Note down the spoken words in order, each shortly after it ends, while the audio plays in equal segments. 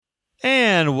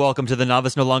And welcome to the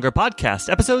Novice No Longer podcast,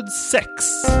 episode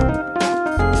 6.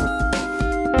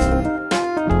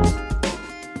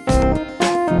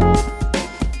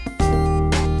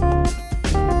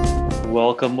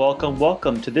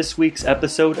 Welcome to this week's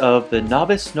episode of the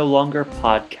Novice No Longer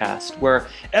podcast, where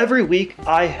every week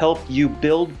I help you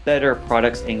build better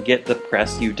products and get the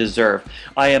press you deserve.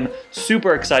 I am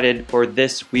super excited for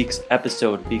this week's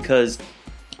episode because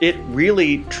it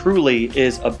really, truly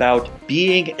is about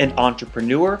being an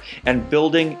entrepreneur and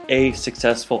building a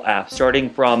successful app,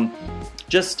 starting from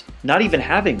just not even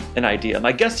having an idea.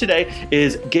 My guest today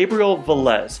is Gabriel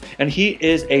Velez, and he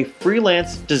is a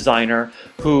freelance designer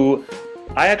who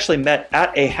I actually met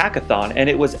at a hackathon, and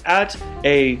it was at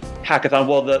a hackathon,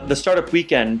 well, the Startup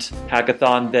Weekend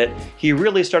hackathon, that he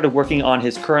really started working on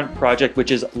his current project, which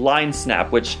is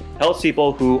LineSnap, which helps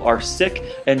people who are sick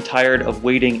and tired of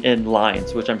waiting in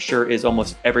lines, which I'm sure is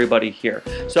almost everybody here.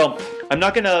 So I'm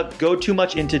not going to go too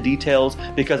much into details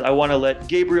because I want to let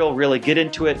Gabriel really get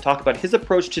into it, talk about his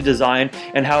approach to design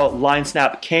and how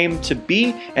LineSnap came to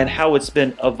be and how it's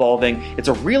been evolving. It's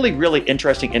a really, really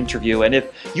interesting interview. And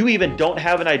if you even don't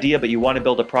have an idea but you want to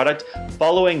build a product,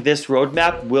 following this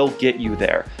roadmap will get you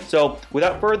there. So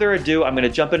without further ado, I'm going to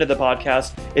jump into the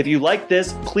podcast. If you like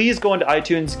this, please go into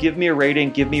iTunes, give me a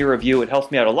rating, give me a review. It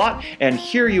helps me out a lot. And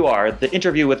here you are, the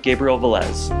interview with Gabriel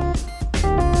Velez.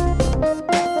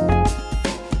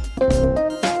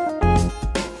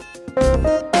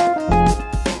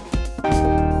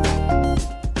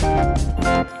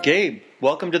 Gabe,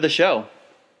 welcome to the show.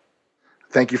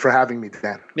 Thank you for having me,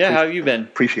 Dan. Yeah, how have you been?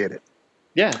 Appreciate it.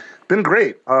 Yeah. Been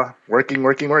great.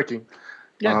 Working.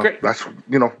 Yeah, great. That's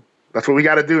what we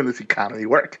got to do in this economy,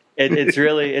 work.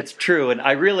 It's true. And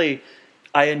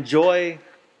I enjoy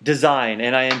design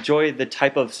and I enjoy the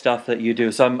type of stuff that you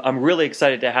do. So I'm really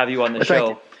excited to have you on the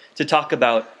show to talk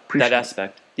about that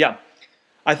aspect. Yeah.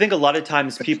 I think a lot of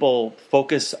times people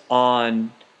focus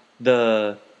on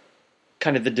the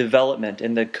kind of the development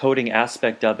and the coding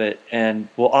aspect of it, and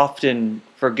will often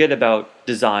forget about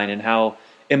design and how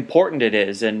important it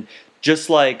is. And just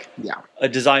like a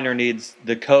designer needs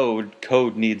the code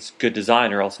needs good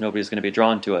design, or else nobody's going to be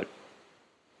drawn to it.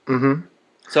 Mm-hmm.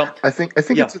 So I think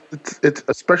it's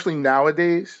especially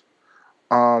nowadays,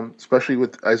 especially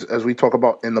with as we talk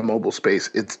about in the mobile space,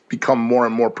 it's become more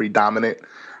and more predominant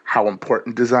how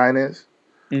important design is.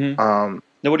 Mm-hmm.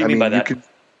 Now, what do you mean by that?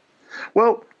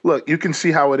 Look, you can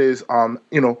see how it is.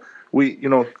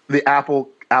 The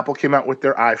Apple came out with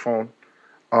their iPhone.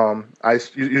 I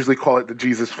usually call it the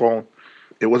Jesus phone.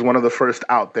 It was one of the first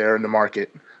out there in the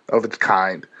market of its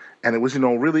kind, and it was,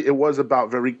 it was about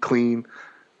very clean,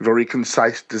 very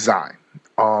concise design.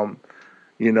 A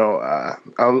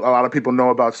lot of people know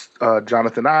about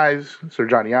Jonathan Ives, Sir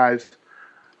Johnny Ives,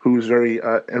 who's very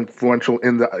influential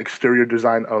in the exterior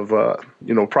design of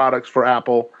products for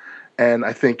Apple. And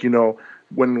I think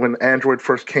when Android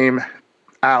first came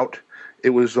out,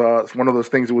 it was one of those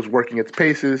things that was working its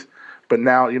paces. But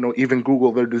now, even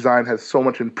Google, their design has so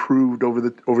much improved over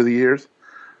the years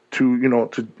to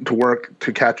work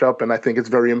to catch up. And I think it's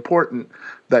very important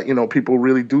that people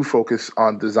really do focus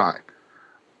on design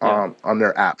on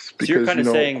their apps, because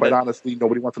quite honestly,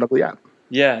 nobody wants an ugly app.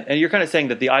 Yeah, and you're kind of saying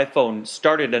that the iPhone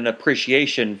started an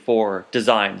appreciation for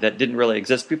design that didn't really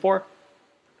exist before?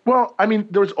 Well, I mean,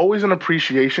 there was always an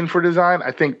appreciation for design.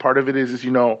 I think part of it is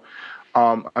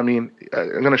I'm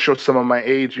going to show some of my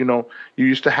age. You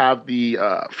used to have the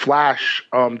Flash,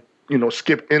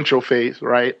 skip intro phase,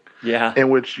 right? Yeah.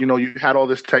 In which, you had all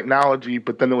this technology,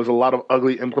 but then there was a lot of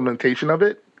ugly implementation of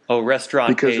it. Oh, restaurant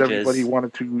because pages. Everybody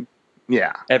wanted to,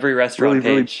 every restaurant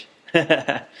page.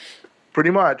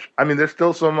 Pretty much. I mean, there's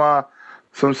still some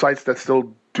sites that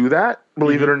still do that,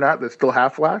 believe it or not, that still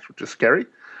have Flash, which is scary.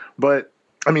 But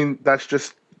I mean, that's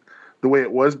just the way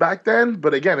it was back then.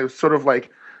 But again, it was sort of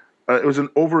like it was an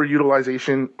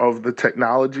overutilization of the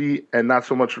technology and not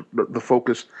so much the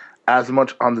focus as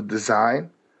much on the design.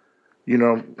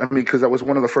 Because that was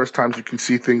one of the first times you can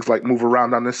see things like move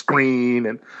around on the screen,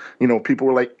 and people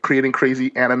were like creating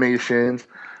crazy animations.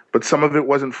 But some of it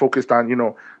wasn't focused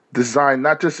on design,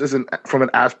 not just from an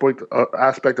aspect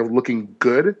of looking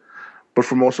good, but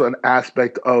from also an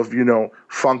aspect of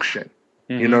function.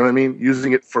 You know what I mean?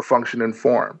 Using it for function and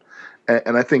form.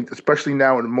 And I think especially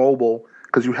now in mobile,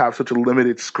 because you have such a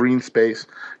limited screen space,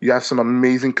 you have some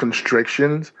amazing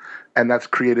constrictions, and that's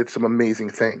created some amazing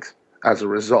things as a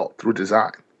result through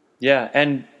design. Yeah,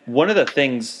 and one of the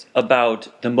things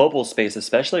about the mobile space,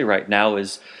 especially right now,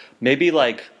 is maybe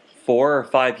like 4 or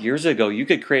 5 years ago, you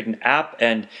could create an app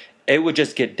and it would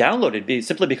just get downloaded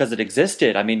simply because it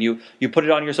existed. I mean, you put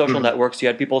it on your social networks, you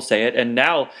had people say it, and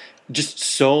now just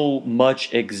so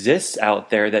much exists out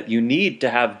there that you need to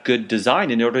have good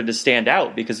design in order to stand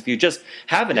out. Because if you just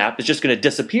have an app, it's just going to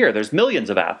disappear. There's millions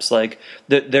of apps. Like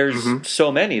there's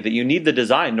so many that you need the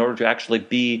design in order to actually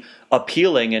be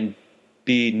appealing and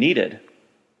be needed.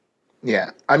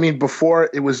 Yeah. I mean, before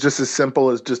it was just as simple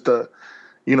as just to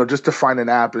find an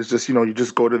app is just, you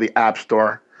just go to the app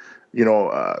store,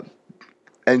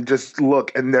 and just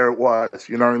look, and there it was.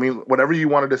 You know what I mean? Whatever you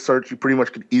wanted to search, you pretty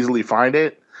much could easily find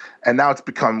it. And now it's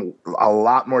become a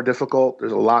lot more difficult.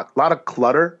 There's a lot of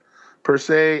clutter, per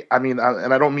se. I mean,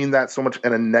 and I don't mean that so much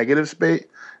in a negative space,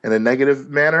 in a negative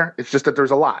manner. It's just that there's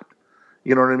a lot.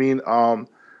 You know what I mean?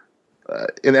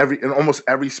 In almost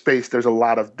every space, there's a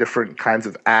lot of different kinds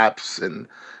of apps and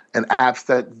apps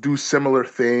that do similar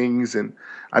things. And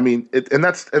I mean, and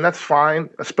that's fine,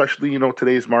 especially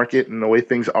today's market and the way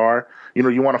things are.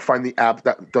 You want to find the app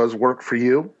that does work for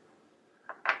you.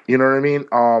 You know what I mean?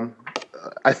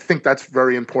 I think that's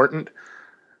very important.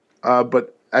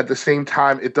 But at the same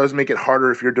time, it does make it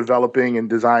harder if you're developing and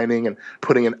designing and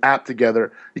putting an app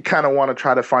together. You kind of want to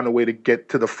try to find a way to get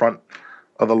to the front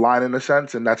of the line in a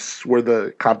sense, and that's where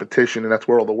the competition and that's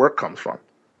where all the work comes from.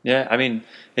 Yeah, I mean,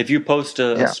 if you post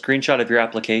a screenshot of your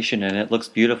application and it looks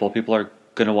beautiful, people are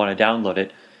going to want to download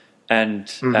it.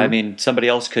 And I mean, somebody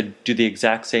else could do the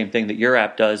exact same thing that your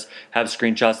app does, have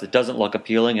screenshots that doesn't look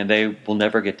appealing, and they will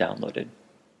never get downloaded.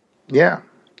 Yeah,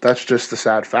 that's just the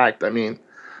sad fact. I mean,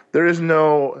 there is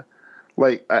no,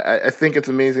 I think it's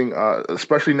amazing,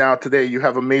 especially now today, you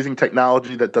have amazing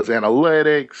technology that does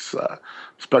analytics,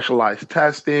 specialized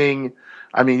testing.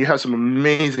 I mean, you have some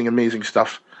amazing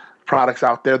stuff, products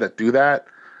out there that do that.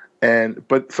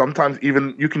 But sometimes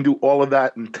even you can do all of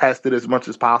that and test it as much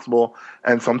as possible.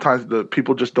 And sometimes the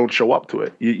people just don't show up to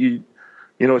it.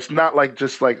 It's not like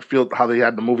just like how they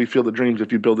had the movie Field of Dreams.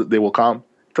 If you build it, they will come.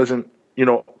 It doesn't,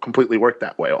 completely work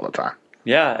that way all the time.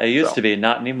 Yeah, it used to be,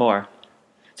 not anymore.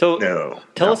 So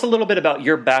tell us a little bit about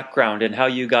your background and how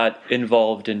you got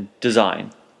involved in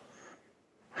design.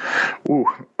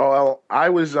 Well, I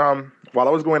was while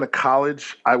I was going to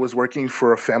college, I was working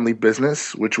for a family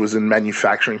business, which was in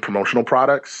manufacturing promotional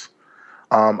products.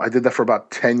 I did that for about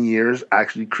 10 years,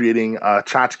 actually creating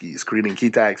tchotchkes, creating key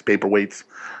tags, paperweights,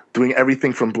 doing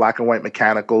everything from black and white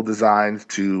mechanical designs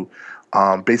to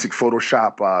basic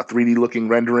Photoshop 3D looking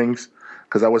renderings,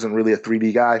 because I wasn't really a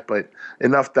 3D guy, but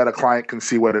enough that a client can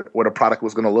see what a product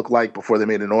was going to look like before they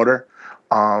made an order.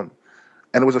 And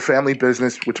it was a family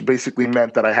business, which basically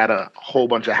meant that I had a whole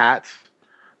bunch of hats.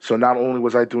 So not only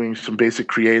was I doing some basic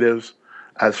creatives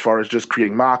as far as just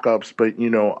creating mock-ups, but,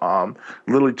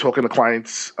 literally talking to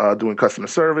clients, doing customer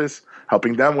service,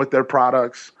 helping them with their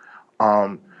products,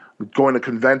 going to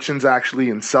conventions actually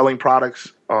and selling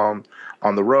products on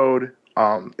the road.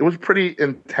 It was a pretty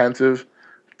intensive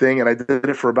thing, and I did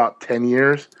it for about 10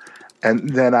 years.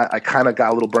 And then I kind of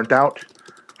got a little burnt out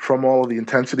from all of the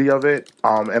intensity of it,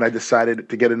 and I decided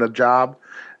to get in a job,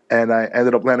 and I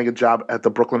ended up landing a job at the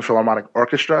Brooklyn Philharmonic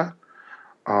Orchestra,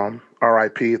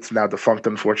 RIP, it's now defunct,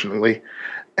 unfortunately,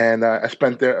 and I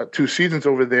spent 2 seasons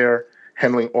over there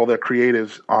handling all their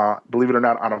creatives, believe it or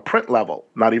not, on a print level,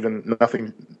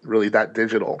 nothing really that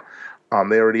digital.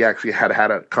 They already actually had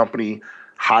a company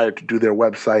hired to do their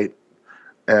website.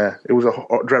 It was a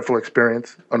dreadful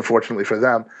experience, unfortunately for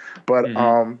them, but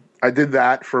I did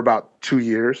that for about 2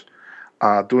 years,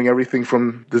 doing everything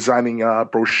from designing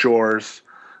brochures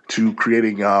to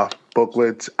creating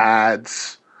booklets,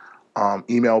 ads,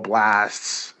 email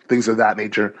blasts, things of that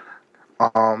nature.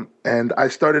 And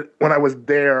when I was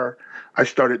there, I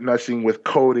started messing with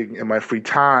coding in my free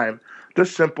time,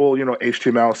 just simple,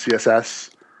 HTML, CSS.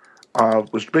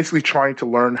 Was basically trying to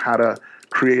learn how to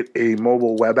create a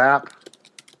mobile web app.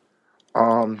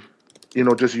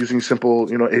 Just using simple,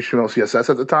 HTML, CSS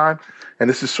at the time. And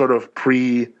this is sort of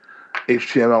pre-HTML5,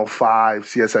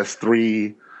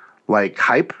 CSS3,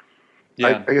 hype,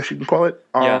 I guess you can call it.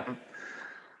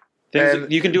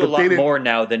 You can do a lot more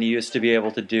now than you used to be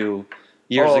able to do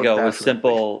years ago with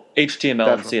simple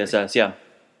HTML and CSS, yeah.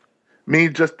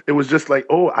 It was just like,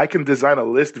 I can design a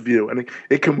list view, and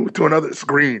it can move to another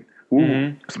screen.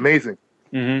 Ooh, It's amazing.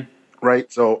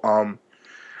 Right? So,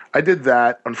 I did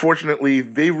that. Unfortunately,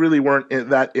 they really weren't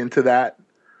into that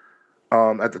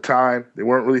at the time. They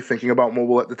weren't really thinking about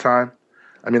mobile at the time.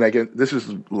 I mean, again, this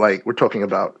is we're talking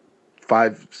about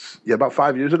 5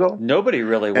 years ago. Nobody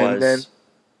really was. And then,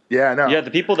 no. Yeah,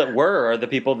 the people that were are the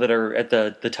people that are at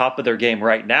the top of their game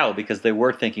right now because they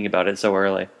were thinking about it so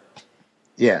early.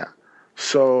 Yeah.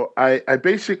 So I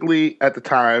basically, at the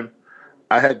time,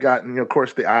 I had gotten, of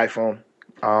course, the iPhone.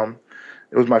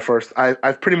 It was my first.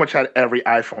 I've pretty much had every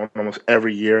iPhone almost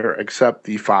every year except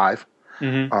the 5.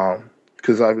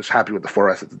 because I was happy with the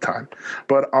 4S at the time.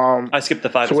 But I skipped the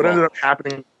 5 so as what well. ended up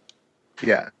happening,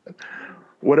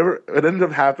 what ended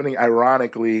up happening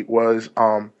ironically was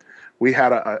we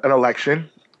had an election.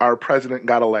 Our president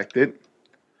got elected.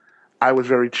 I was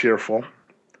very cheerful.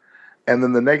 And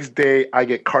then the next day, I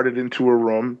get carted into a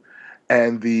room,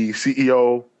 and the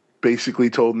CEO basically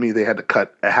told me they had to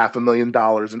cut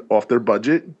 $500,000 off their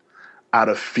budget out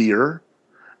of fear.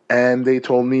 And they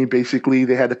told me basically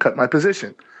they had to cut my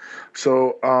position.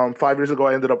 So 5 years ago,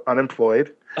 I ended up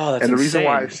unemployed. Oh, that's and the insane. reason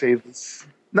why I say this,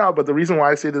 but the reason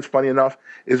why I say this, funny enough,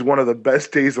 is one of the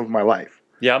best days of my life.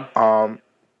 Yeah.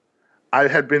 I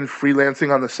had been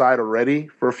freelancing on the side already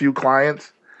for a few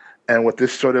clients. And what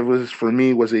this sort of was for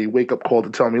me was a wake-up call to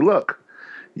tell me, look,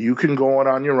 you can go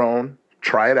on your own,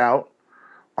 try it out.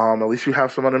 At least you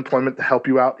have some unemployment to help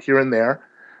you out here and there.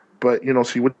 But,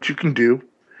 see what you can do.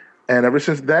 And ever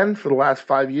since then, for the last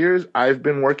 5 years, I've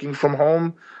been working from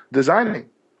home designing.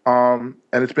 And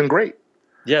it's been great.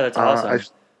 Yeah, that's awesome.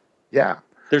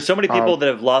 There's so many people that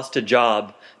have lost a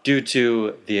job due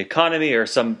to the economy or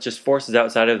some just forces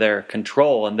outside of their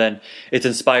control, and then it's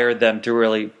inspired them to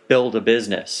really build a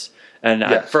business. And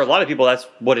for a lot of people, that's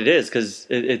what it is, because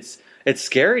it's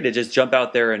scary to just jump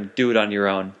out there and do it on your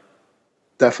own.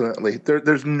 Definitely,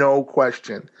 there's no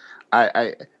question.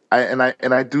 I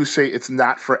do say it's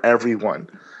not for everyone,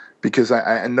 because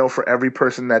I know for every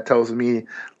person that tells me,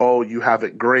 "Oh, you have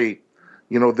it great,"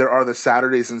 there are the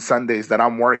Saturdays and Sundays that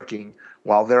I'm working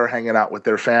while they're hanging out with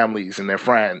their families and their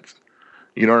friends.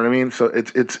 You know what I mean? So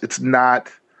it's not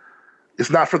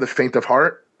for the faint of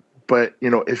heart. But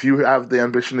if you have the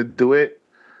ambition to do it,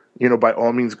 by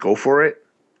all means, go for it.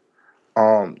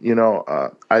 I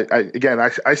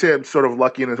say I'm sort of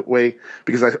lucky in a way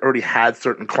because I already had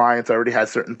certain clients, I already had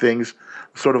certain things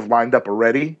sort of lined up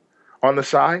already on the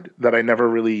side that I never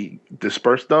really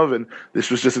dispersed of, and this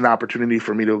was just an opportunity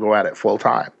for me to go at it full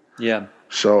time. Yeah.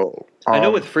 So I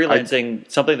know with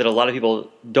freelancing, something that a lot of people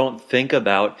don't think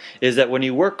about is that when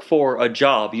you work for a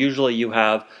job, usually you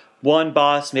have one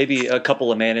boss, maybe a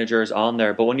couple of managers on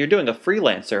there. But when you're doing a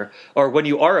freelancer, or when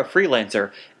you are a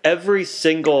freelancer, every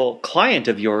single client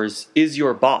of yours is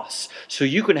your boss. So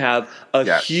you can have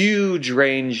a huge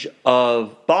range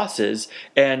of bosses.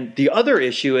 And the other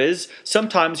issue is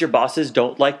sometimes your bosses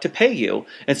don't like to pay you.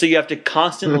 And so you have to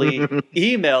constantly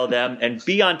email them and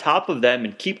be on top of them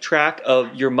and keep track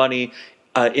of your money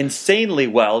insanely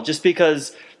well, just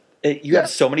because you have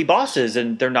so many bosses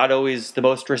and they're not always the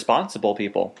most responsible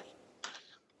people.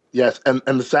 Yes, and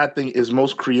the sad thing is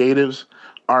most creatives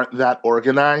aren't that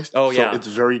organized. Oh, yeah. So it's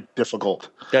very difficult.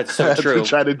 That's so true. To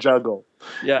try to juggle.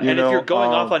 Yeah, and if you're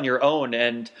going off on your own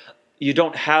and you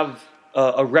don't have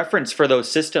a reference for those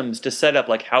systems to set up,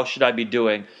 like how should I be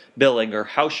doing billing or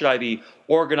how should I be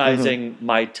organizing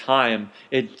my time,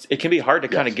 it can be hard to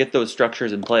kind of get those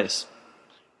structures in place.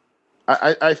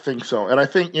 I think so. And I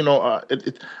think,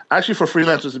 actually for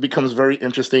freelancers, it becomes very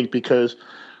interesting because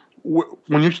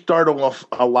when you start off,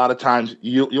 a lot of times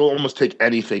you'll almost take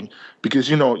anything because,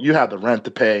 you have the rent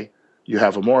to pay, you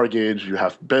have a mortgage, you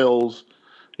have bills,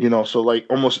 so like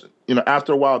almost,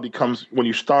 after a while it becomes, when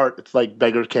you start, it's like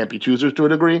beggars can't be choosers to a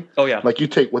degree. Oh, yeah. Like you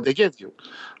take what they give you.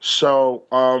 So,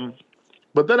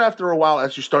 but then after a while,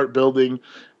 as you start building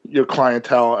your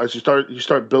clientele, as you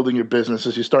start building your business,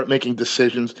 as you start making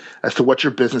decisions as to what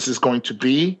your business is going to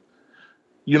be,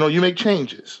 you make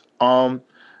changes.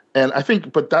 And I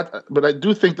think, but I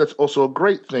do think that's also a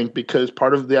great thing because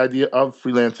part of the idea of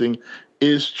freelancing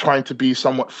is trying to be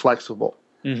somewhat flexible.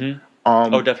 Mm-hmm.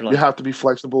 Oh, definitely. You have to be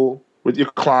flexible with your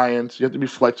clients. You have to be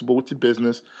flexible with your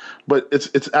business, but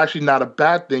it's actually not a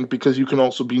bad thing because you can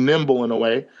also be nimble in a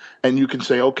way, and you can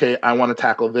say, okay, I want to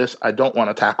tackle this. I don't want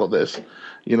to tackle this.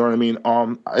 You know what I mean?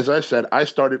 As I said, I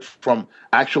started from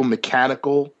actual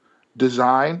mechanical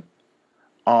design,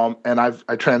 and I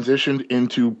transitioned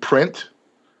into print.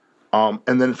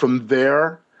 And then from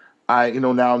there,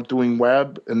 now I'm doing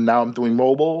web and now I'm doing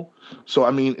mobile. So,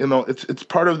 I mean, it's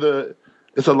part of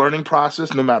it's a learning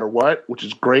process no matter what, which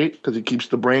is great because it keeps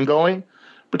the brain going.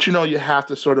 But, you have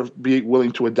to sort of be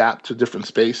willing to adapt to different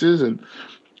spaces and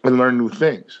learn new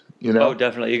things, Oh,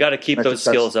 definitely. You got to keep those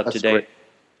skills up to date.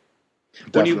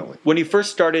 Definitely. When you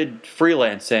first started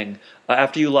freelancing,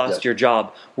 after you lost your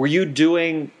job, were you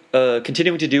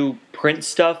continuing to do print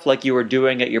stuff like you were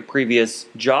doing at your previous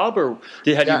job, or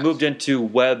had you moved into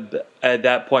web at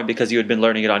that point because you had been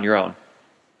learning it on your own?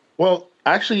 Well,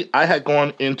 actually, I had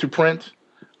gone into print.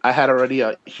 I had already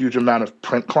a huge amount of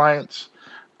print clients.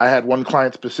 I had one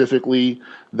client specifically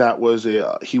that was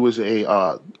he was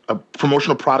a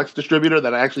promotional products distributor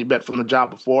that I actually met from the job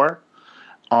before.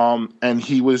 And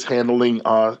he was handling,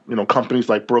 companies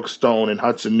like Brookstone and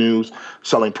Hudson News,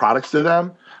 selling products to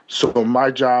them. So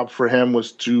my job for him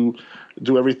was to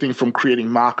do everything from creating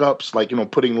mock-ups, like,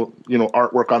 putting,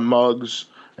 artwork on mugs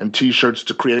and T-shirts,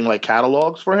 to creating like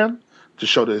catalogs for him to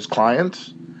show to his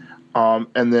clients.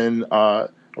 And then I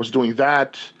was doing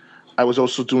that. I was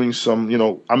also doing some,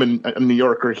 I'm a New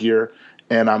Yorker here,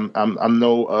 and I'm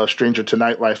no stranger to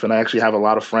nightlife, and I actually have a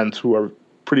lot of friends who are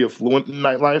pretty affluent in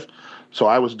nightlife. So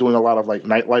I was doing a lot of like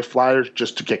nightlife flyers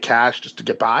just to get cash, just to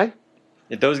get by.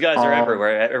 Those guys are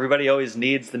everywhere. Everybody always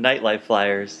needs the nightlife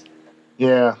flyers.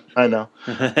 Yeah, I know.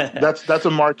 That's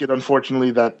a market,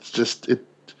 unfortunately, that's just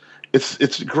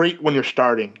it's great when you're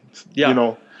starting.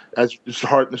 Yeah. As it's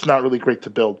hard. It's not really great to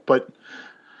build, but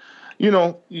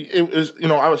it was.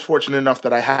 I was fortunate enough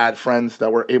that I had friends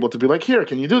that were able to be like, "Here,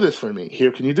 can you do this for me?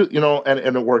 Here, can you do?"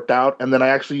 And it worked out. And then I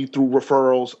actually, through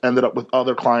referrals, ended up with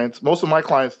other clients. Most of my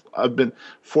clients, I've been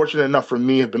fortunate enough for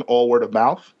me, have been all word of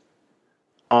mouth.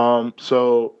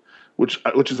 So,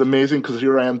 which is amazing, because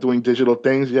here I am doing digital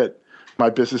things, yet my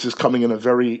business is coming in a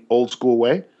very old school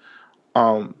way.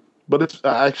 But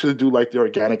I actually do like the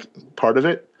organic part of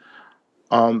it.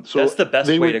 So that's the best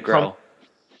way to grow.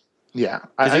 Yeah,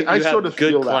 I sort of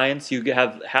feel good clients. that. You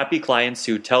have happy clients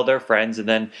who tell their friends, and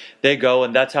then they go,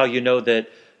 and that's how you know that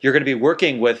you're going to be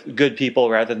working with good people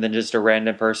rather than just a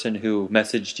random person who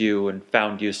messaged you and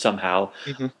found you somehow.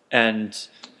 Mm-hmm. And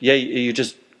yeah, you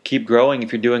just keep growing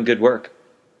if you're doing good work.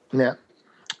 Yeah,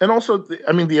 and also,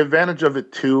 the advantage of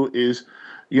it too is,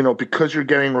 because you're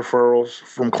getting referrals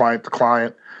from client to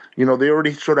client. They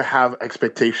already sort of have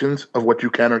expectations of what you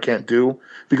can or can't do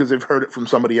because they've heard it from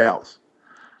somebody else.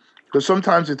 Because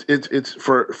sometimes it's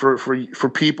for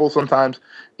people. Sometimes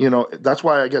that's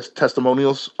why I guess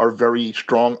testimonials are very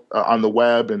strong on the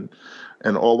web and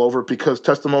all over, because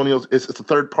testimonials it's a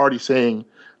third party saying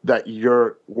that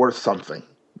you're worth something.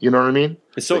 You know what I mean?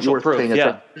 It's social proof.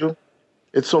 Yeah,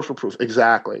 it's social proof,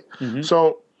 exactly. Mm-hmm.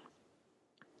 So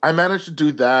I managed to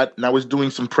do that, and I was doing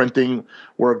some printing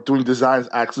work, doing designs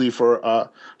actually for a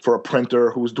printer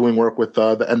who was doing work with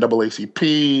the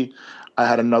NAACP. I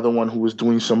had another one who was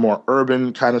doing some more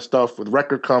urban kind of stuff with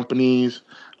record companies,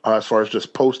 as far as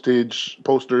just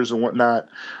posters and whatnot.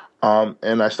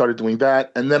 And I started doing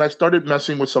that. And then I started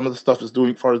messing with some of the stuff as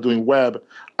far as doing web.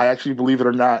 I actually, believe it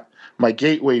or not, my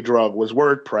gateway drug was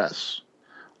WordPress.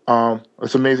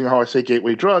 It's amazing how I say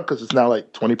gateway drug, because it's now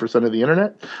like 20% of the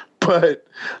internet. But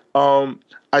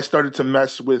I started to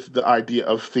mess with the idea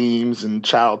of themes and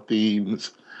child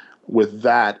themes with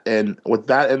that. And what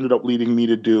that ended up leading me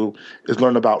to do is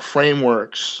learn about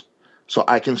frameworks so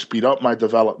I can speed up my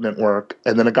development work.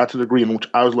 And then I got to the degree in which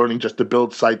I was learning just to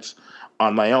build sites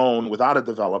on my own without a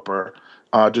developer,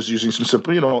 just using some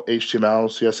simple, HTML,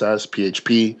 CSS,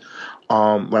 PHP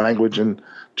language, and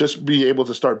just be able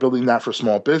to start building that for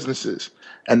small businesses.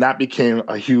 And that became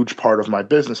a huge part of my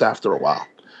business after a while.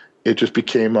 It just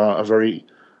became a very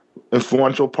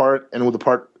influential part, and with the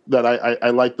part that I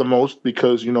like the most,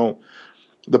 because,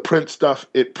 the print stuff,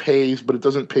 it pays, but it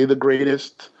doesn't pay the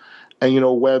greatest. And,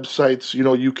 websites,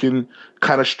 you can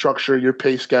kind of structure your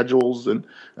pay schedules and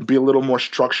be a little more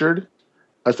structured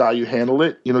as to how you handle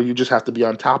it. You just have to be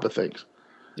on top of things.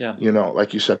 Yeah.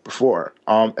 Like you said before.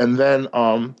 And then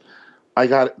what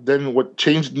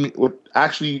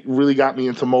actually really got me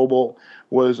into mobile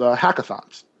was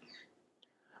hackathons.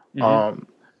 Mm-hmm.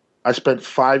 I spent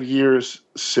 5 years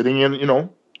sitting in,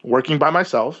 working by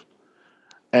myself.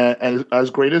 And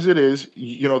as great as it is,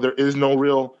 there is no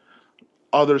real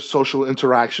other social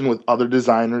interaction with other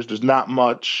designers. There's not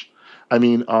much. I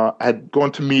had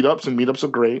gone to meetups, and meetups are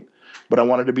great, but I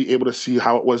wanted to be able to see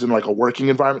how it was in like a working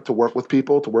environment, to work with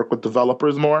people, to work with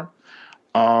developers more.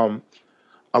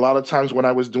 A lot of times when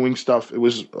I was doing stuff, it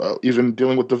was even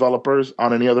dealing with developers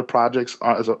on any other projects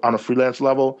on a freelance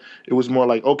level. It was more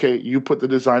like, okay, you put the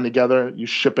design together, you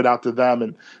ship it out to them,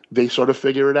 and they sort of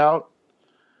figure it out.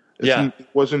 It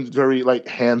wasn't very like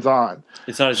hands-on.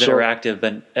 It's not as interactive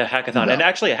than a hackathon. No. And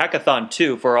actually a hackathon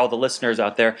too, for all the listeners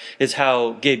out there, is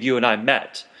how Gabe, you and I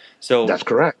met. So that's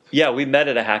correct. Yeah, we met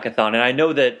at a hackathon, and I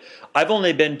know that I've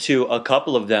only been to a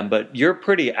couple of them, but you're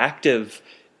pretty active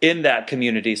in that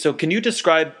community. So can you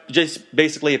describe, just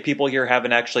basically, if people here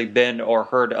haven't actually been or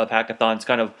heard of hackathons,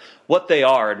 kind of what they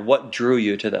are and what drew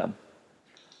you to them?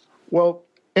 Well,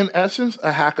 in essence,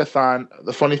 a hackathon,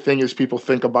 the funny thing is people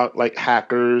think about like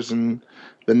hackers and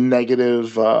the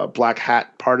negative black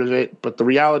hat part of it. But the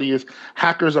reality is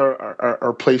hackers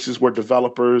are places where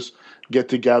developers get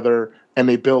together and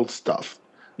they build stuff.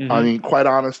 Mm-hmm. Quite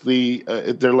honestly,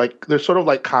 they're sort of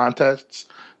like contests.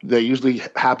 They usually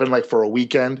happen like for a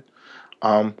weekend.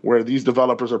 where these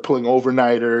developers are pulling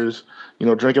overnighters,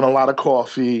 drinking a lot of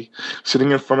coffee,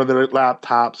 sitting in front of their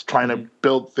laptops, trying to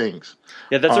build things.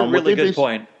 Yeah, that's a really good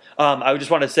point. I would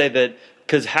just want to say that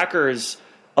because hackers,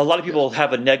 a lot of people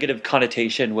have a negative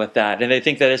connotation with that, and they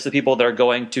think that it's the people that are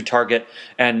going to Target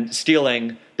and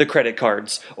stealing the credit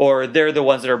cards, or they're the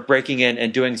ones that are breaking in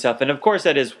and doing stuff. And of course,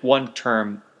 that is one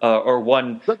term or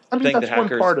one thing that hackers.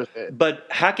 One part of it. But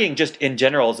hacking, just in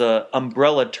general, as an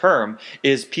umbrella term,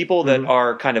 is people that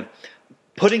are kind of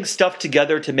putting stuff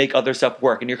together to make other stuff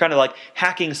work, and you're kind of like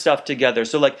hacking stuff together.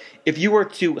 So like if you were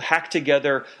to hack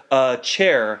together a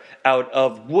chair out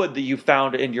of wood that you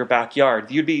found in your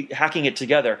backyard, you'd be hacking it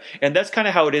together. And that's kind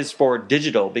of how it is for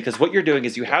digital, because what you're doing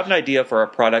is you have an idea for a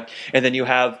product, and then you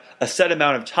have a set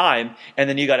amount of time, and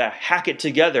then you got to hack it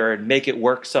together and make it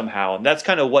work somehow. And that's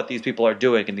kind of what these people are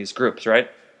doing in these groups, right?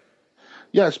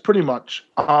 Yes, pretty much.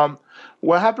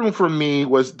 What happened for me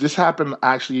was this happened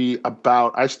actually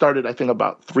I started, I think,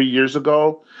 about 3 years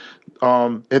ago.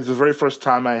 It's the very first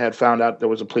time I had found out there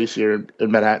was a place here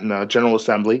in Manhattan, General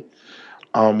Assembly,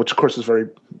 which of course is very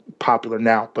popular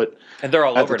now. And they're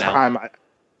all over now.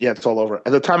 Yeah, it's all over.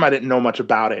 At the time, I didn't know much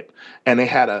about it. And they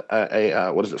had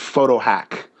a Photo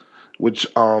Hack, which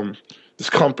this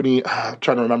company, I'm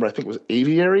trying to remember, I think it was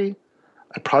Aviary.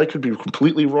 I probably could be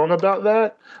completely wrong about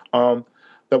that.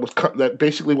 That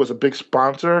basically was a big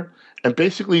sponsor, and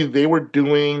basically they were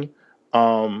doing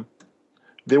photo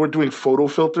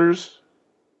filters,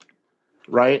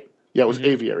 right? Yeah, it was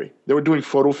Aviary. They were doing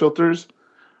photo filters,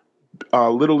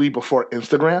 literally before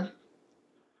Instagram.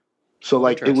 So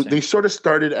like they sort of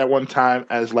started at one time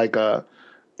as like a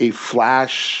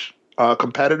Flash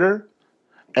competitor.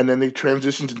 And then they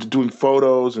transitioned into doing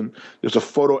photos, and there's a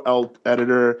photo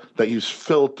editor that used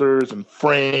filters and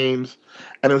frames,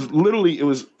 and it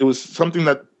was something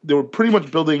that they were pretty much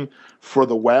building for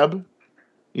the web,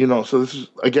 So this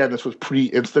was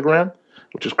pre-Instagram,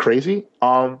 which is crazy.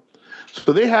 So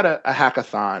they had a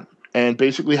hackathon, and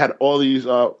basically had all these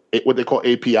what they call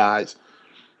APIs.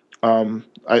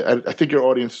 I think your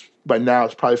audience by now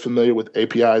is probably familiar with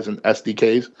APIs and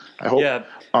SDKs, I hope. Yeah,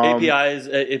 APIs,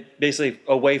 it's basically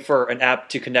a way for an app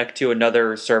to connect to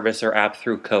another service or app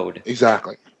through code.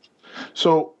 Exactly.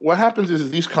 So what happens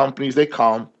is these companies, they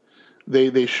come,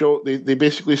 they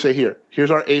basically say,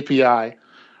 here's our API.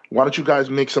 Why don't you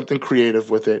guys make something creative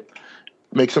with it,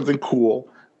 make something cool,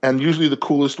 and usually the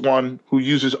coolest one who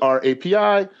uses our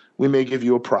API, we may give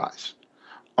you a prize.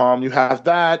 You have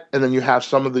that, and then you have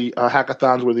some of the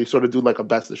hackathons where they sort of do like a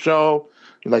best of show,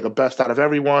 like a best out of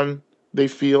everyone, they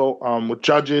feel, with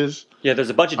judges. Yeah,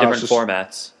 there's a bunch of different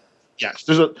formats. Yes,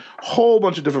 there's a whole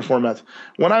bunch of different formats.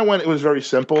 When I went, it was very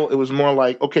simple. It was more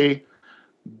like, okay,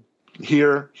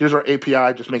 here's our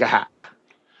API, just make a hack,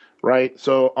 right?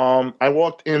 So I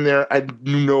walked in there, I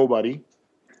knew nobody,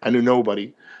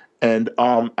 and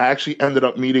I actually ended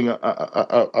up meeting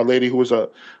a lady who was a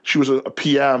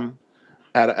PM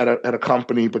at a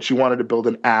company, but she wanted to build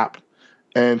an app,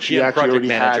 and she actually project already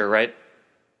manager, had, right?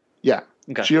 Yeah,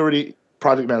 okay.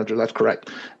 Project manager. That's correct,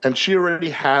 and she already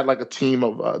had like a team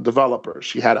of developers.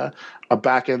 She had a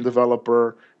back end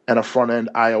developer and a front end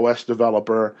iOS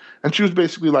developer, and she was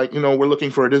basically like, we're looking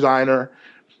for a designer.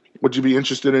 Would you be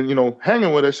interested in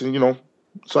hanging with us? And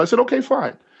so I said, okay,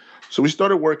 fine. So we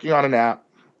started working on an app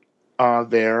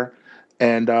there,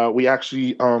 and we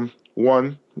actually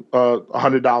won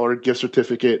 $100 gift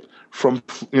certificate from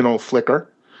Flickr,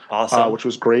 awesome, which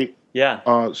was great. Yeah.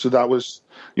 So that was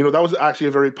actually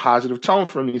a very positive tone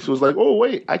for me. So it was like, oh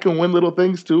wait, I can win little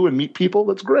things too and meet people.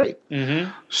 That's great. Mm-hmm.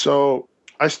 So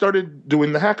I started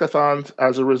doing the hackathons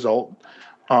as a result.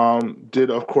 Did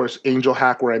of course Angel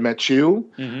Hack where I met you.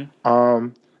 Mm-hmm.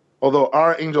 Although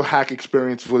our Angel Hack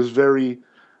experience was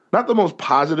not the most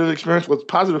positive experience. Well, it's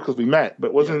positive because we met, but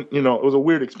it wasn't, it was a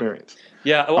weird experience.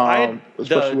 Yeah, well,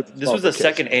 this was the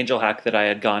second Angel Hack that I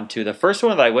had gone to. The first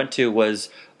one that I went to was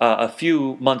a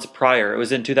few months prior. It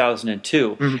was in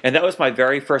 2002, and that was my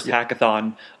very first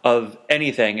hackathon of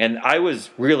anything. And I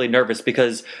was really nervous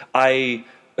because I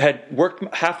had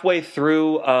worked halfway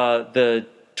through the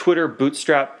Twitter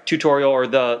Bootstrap tutorial, or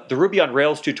the Ruby on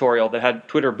Rails tutorial that had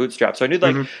Twitter Bootstrap. So I knew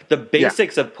the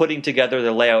basics of putting together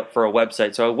the layout for a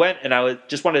website. So I went and I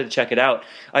just wanted to check it out.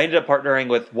 I ended up partnering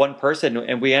with one person,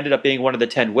 and we ended up being one of the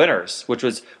 10 winners, which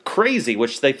was crazy,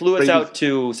 which they flew us out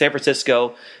to San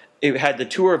Francisco. It had the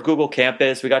tour of Google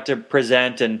Campus. We got to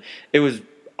present, and it was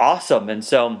awesome. And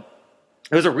so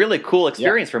it was a really cool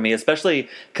experience for me, especially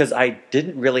because I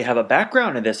didn't really have a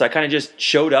background in this. So I kind of just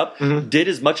showed up, did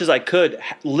as much as I could,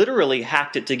 literally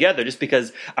hacked it together just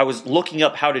because I was looking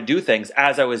up how to do things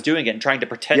as I was doing it and trying to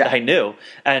pretend I knew.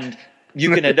 And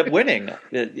you can end up winning.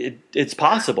 It's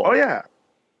possible. Oh yeah,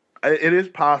 it is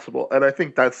possible, and I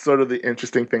think that's sort of the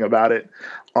interesting thing about it.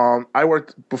 I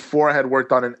had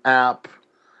worked on an app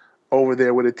over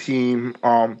there with a team,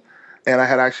 and I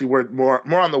had actually worked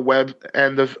more on the web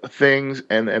end of things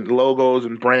and logos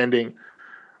and branding.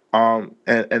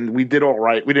 And we did all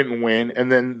right. We didn't win,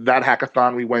 and then that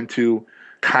hackathon we went to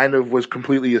kind of was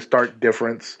completely a stark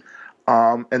difference.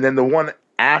 And then the one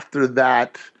after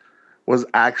that was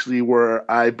actually where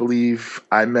I believe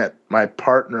I met my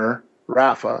partner,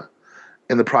 Rafa,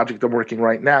 in the project I'm working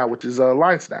right now, which is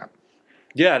LineSnap.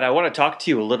 Yeah, and I want to talk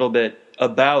to you a little bit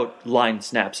about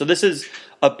LineSnap. So this is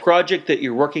a project that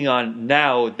you're working on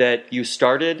now that you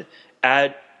started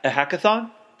at a hackathon?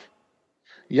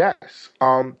 Yes.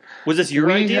 Was this your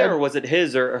idea or was it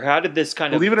his, or how did this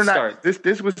kind of start? Believe it or not,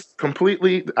 this was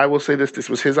completely, I will say this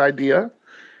was his idea.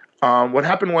 What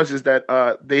happened was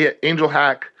that Angel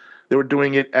Hack, they were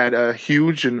doing it at a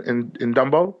Huge in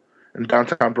Dumbo in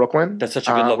downtown Brooklyn. That's such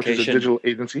a good location. Which is a digital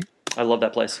agency. I love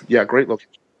that place. Yeah, great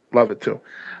location. Love it too.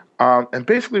 And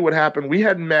basically what happened, we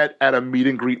had met at a meet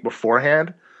and greet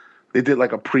beforehand. They did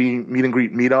like a pre-meet and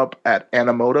greet meetup at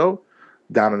Animoto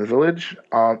down in the Village.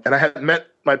 And I had met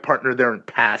my partner there in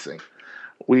passing.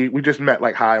 We just met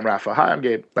like, hi, I'm Rafa. Hi, I'm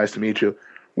Gabe. Nice to meet you.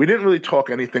 We didn't really talk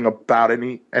anything about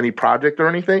any project or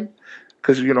anything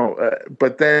because,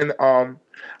 but then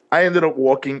I ended up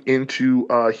walking into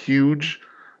Huge,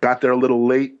 got there a little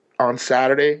late on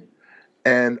Saturday,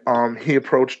 and he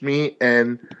approached me,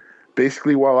 and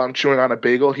basically while I'm chewing on a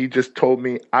bagel, he just told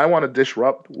me, I want to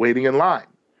disrupt waiting in line.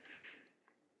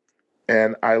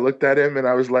 And I looked at him and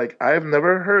I was like, I have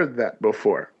never heard that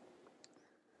before.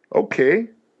 Okay.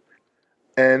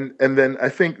 And then I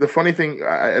think the funny thing,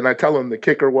 and I tell him the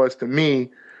kicker was to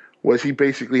me, was he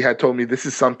basically had told me this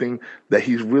is something that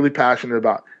he's really passionate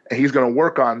about, and he's going to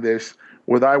work on this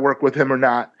whether I work with him or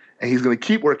not, and he's going to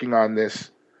keep working on this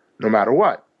no matter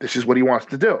what. This is what he wants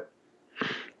to do.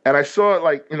 And I saw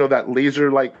like, that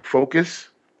laser like focus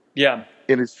in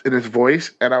his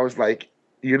voice, and I was like,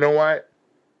 you know what?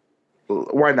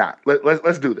 Why not?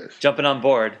 Let's do this. Jumping on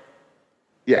board.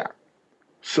 Yeah.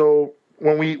 So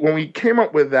when we came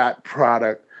up with that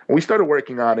product, when we started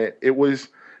working on it, it was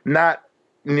not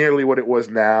nearly what it was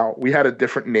now. We had a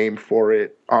different name for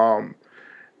it.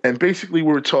 And basically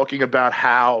we were talking about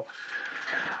how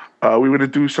we were going to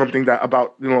do something that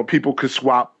about, people could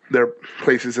swap their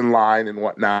places in line and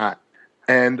whatnot.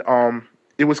 And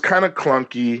it was kind of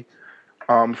clunky.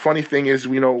 Funny thing is,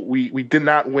 we did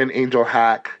not win Angel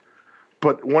Hack,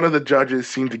 but one of the judges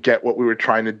seemed to get what we were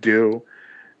trying to do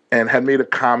and had made a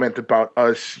comment about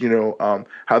us,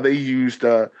 how they used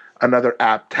another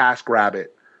app, TaskRabbit,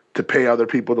 to pay other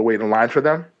people to wait in line for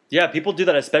them. Yeah, people do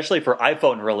that, especially for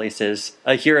iPhone releases.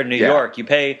 Here in New York, you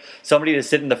pay somebody to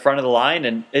sit in the front of the line,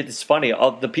 and it's funny.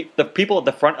 All the people at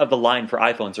the front of the line for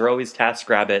iPhones are always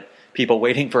TaskRabbit people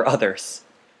waiting for others.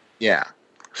 Yeah.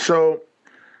 So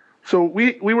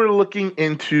we were looking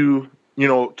into,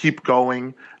 keep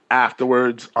going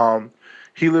afterwards.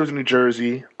 He lives in New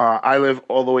Jersey. I live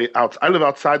all the way out. I live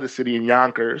outside the city in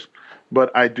Yonkers,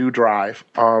 but I do drive.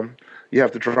 You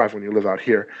have to drive when you live out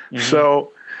here. Mm-hmm.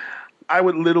 So I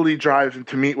would literally drive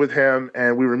to meet with him,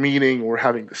 and we were meeting, we're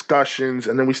having discussions,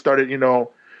 and then we started,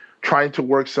 trying to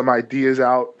work some ideas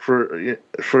out for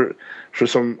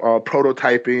some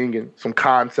prototyping and some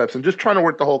concepts, and just trying to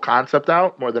work the whole concept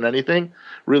out more than anything,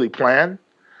 really plan,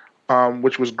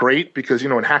 which was great because,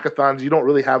 in hackathons, you don't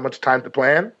really have much time to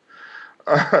plan.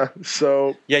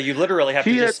 So yeah, you literally have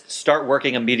to just start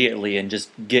working immediately and just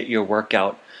get your work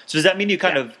out. So does that mean you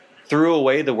kind of threw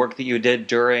away the work that you did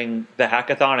during the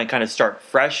hackathon and kind of start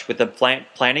fresh with the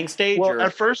planning stage? Well,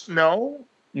 at first, no.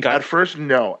 Okay. At first,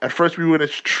 no. At first, we would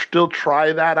still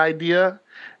try that idea.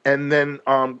 And then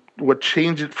what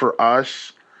changed it for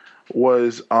us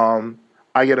was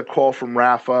I get a call from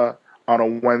Rafa on a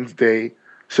Wednesday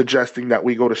suggesting that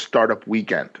we go to Startup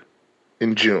Weekend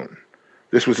in June.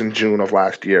 This was in June of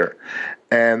last year.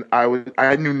 And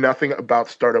I knew nothing about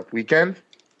Startup Weekend.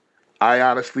 I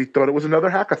honestly thought it was another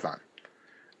hackathon.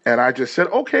 And I just said,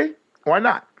 okay, why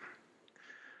not?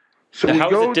 So how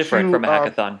is it different from a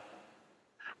hackathon?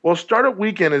 Well, Startup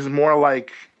Weekend is more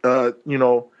like,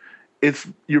 it's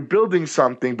you're building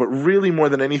something, but really more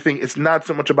than anything, it's not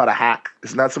so much about a hack.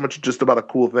 It's not so much just about a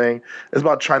cool thing. It's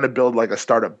about trying to build like a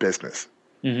startup business.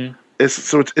 Mm-hmm.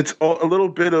 It's a little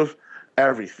bit of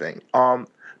everything.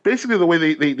 Basically, the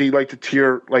way they like to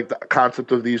tier like the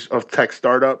concept of tech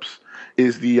startups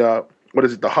is the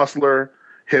hustler,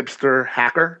 hipster,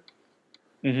 hacker.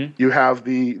 Mm-hmm. You have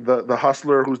the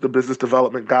hustler who's the business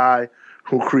development guy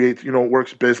who creates,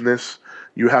 works business.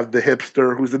 You have the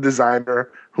hipster who's the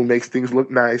designer who makes things look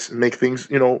nice and make things,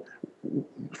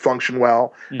 function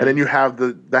well. Mm-hmm. And then you have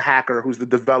the hacker who's the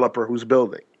developer who's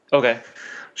building. Okay.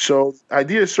 So the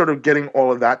idea is sort of getting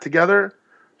all of that together.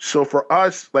 So for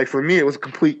us, like for me, it was a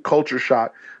complete culture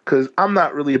shock because I'm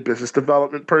not really a business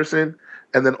development person.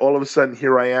 And then all of a sudden,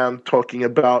 here I am talking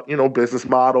about, business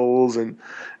models and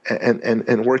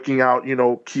working out,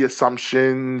 key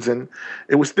assumptions. And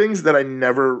it was things that I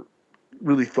never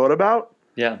really thought about.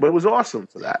 Yeah. But it was awesome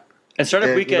for that. And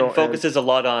Startup Weekend focuses a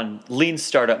lot on lean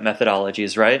startup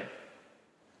methodologies, right?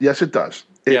 Yes, it does.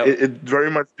 It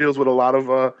very much deals with a lot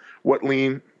of what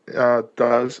lean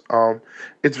does.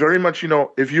 It's very much,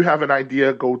 if you have an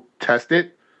idea, go test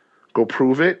it, go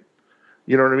prove it.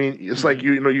 You know what I mean? It's like,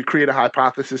 you create a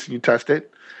hypothesis and you test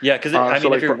it. Yeah, because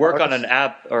if you work on an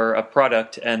app or a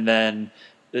product and then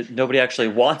nobody actually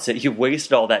wants it, you've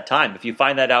wasted all that time. If you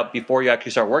find that out before you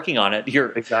actually start working on it,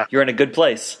 you're in a good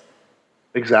place.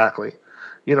 Exactly.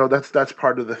 That's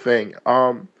part of the thing.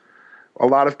 A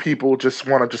lot of people just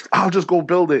want to I'll just go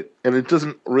build it. And it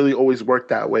doesn't really always work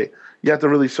that way. You have to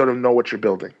really sort of know what you're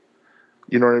building.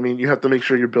 You know what I mean? You have to make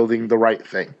sure you're building the right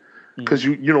thing. Because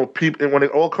people, when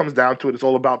it all comes down to it, it's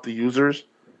all about the users.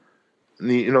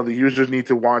 The users need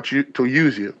to want you to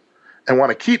use you, and want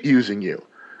to keep using you.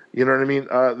 You know what I mean?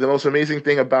 The most amazing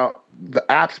thing about the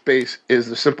app space is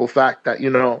the simple fact that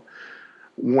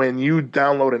when you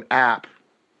download an app,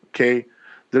 okay,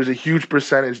 there's a huge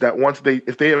percentage that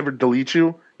if they ever delete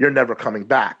you, you're never coming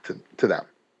back to them.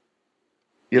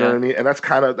 You know what I mean? And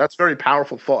that's very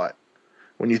powerful thought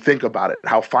when you think about it.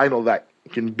 How final that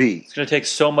can be. It's going to take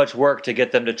so much work to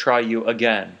get them to try you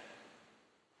again.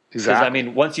 Exactly.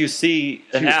 Because, once you see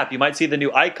an app, you might see the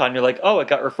new icon, you're like, oh, it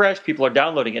got refreshed, people are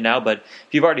downloading it now, but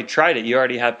if you've already tried it, you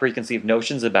already have preconceived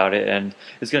notions about it, and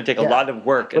it's going to take a lot of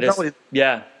work. There's a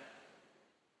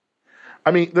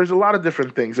lot of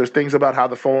different things. There's things about how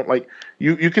the phone, like,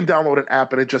 you can download an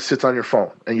app and it just sits on your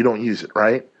phone, and you don't use it,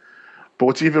 right? But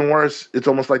what's even worse, it's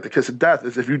almost like the kiss of death,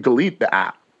 is if you delete the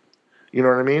app. You know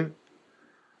what I mean?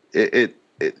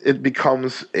 It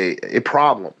becomes a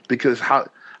problem, because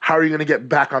how are you going to get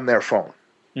back on their phone?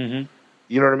 Mm-hmm.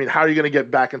 You know what I mean? How are you going to get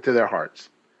back into their hearts?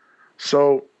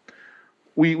 So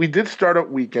we did Startup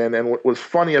Weekend, and what was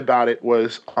funny about it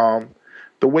was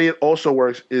the way it also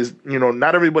works is,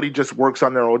 not everybody just works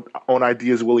on their own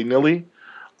ideas willy-nilly.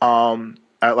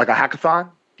 At like a hackathon,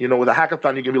 with a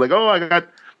hackathon, you can be like, oh, I got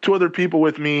 2 other people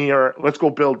with me, or let's go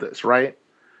build this, right?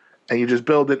 And you just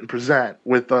build it and present.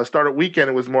 With Startup Weekend,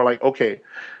 it was more like, okay,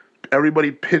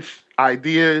 everybody pitch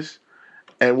ideas,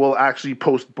 and we'll actually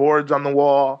post boards on the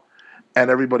wall, and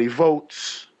everybody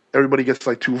votes. Everybody gets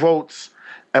like 2 votes,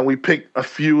 and we pick a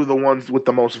few of the ones with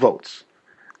the most votes.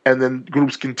 And then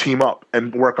groups can team up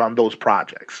and work on those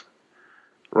projects,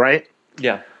 right?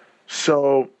 Yeah.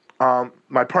 So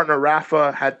my partner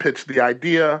Rafa had pitched the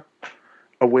idea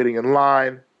of waiting in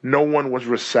line. No one was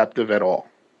receptive at all.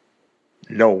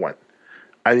 No one.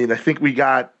 I think we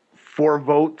got 4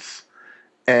 votes,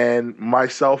 and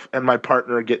myself and my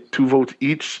partner get 2 votes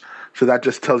each. So that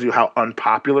just tells you how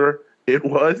unpopular it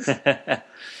was.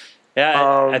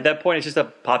 Yeah, at that point, it's just a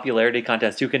popularity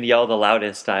contest. Who can yell the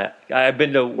loudest? I've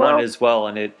been to one as well,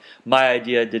 and my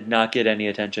idea did not get any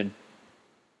attention.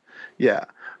 Yeah.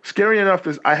 Scary enough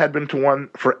is I had been to one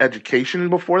for education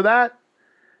before that,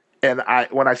 and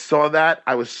when I saw that,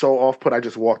 I was so off-put, I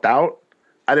just walked out.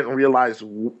 I didn't realize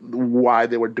why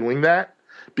they were doing that,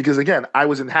 because, again, I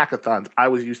was in hackathons. I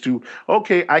was used to,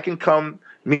 okay, I can come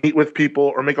meet with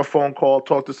people or make a phone call,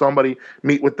 talk to somebody,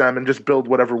 meet with them, and just build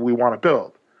whatever we want to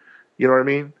build. You know what I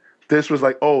mean? This was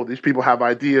like, oh, these people have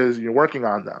ideas, and you're working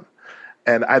on them.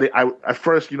 And I at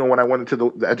first, when I went into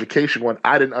the education one,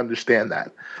 I didn't understand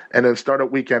that. And then Startup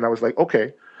Weekend, I was like,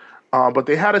 okay. But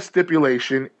they had a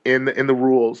stipulation in the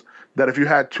rules that if you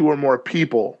had 2 or more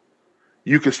people,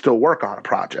 you could still work on a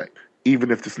project,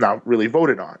 even if it's not really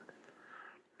voted on.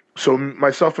 So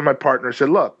myself and my partner said,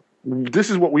 look, this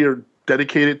is what we are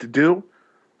dedicated to do,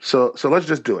 so let's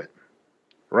just do it,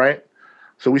 right?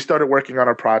 So we started working on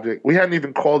our project. We hadn't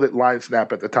even called it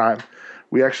LineSnap at the time.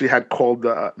 We actually had called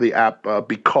the app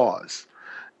Because.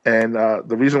 And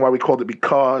the reason why we called it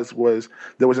Because was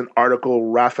there was an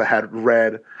article Rafa had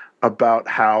read about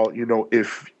how,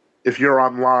 if you're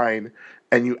online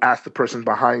and you ask the person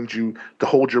behind you to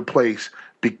hold your place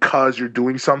because you're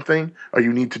doing something or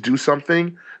you need to do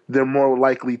something, they're more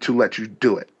likely to let you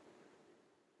do it.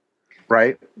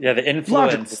 Right? Yeah, the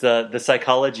influence, the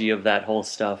psychology of that whole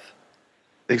stuff.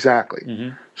 Exactly.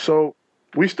 Mm-hmm. So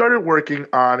we started working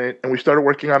on it, and we started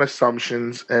working on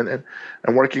assumptions and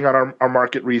working on our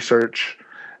market research.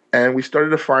 And we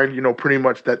started to find, pretty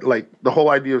much that like the whole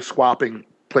idea of swapping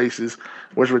places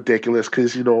was ridiculous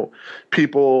because,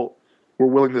 people were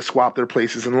willing to swap their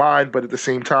places in line, but at the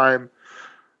same time,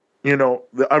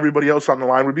 everybody else on the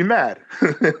line would be mad,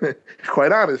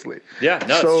 quite honestly. Yeah,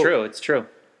 no, it's true. It's true.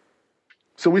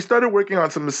 So we started working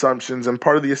on some assumptions, and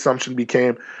part of the assumption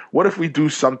became, what if we do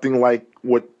something like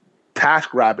what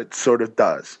TaskRabbit sort of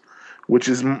does, which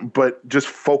is, but just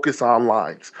focus on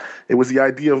lines. It was the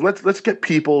idea of let's get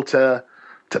people to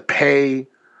pay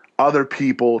other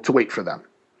people to wait for them,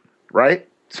 right?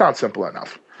 Sounds simple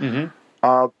enough.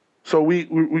 Mm-hmm. So we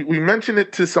mentioned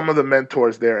it to some of the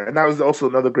mentors there, and that was also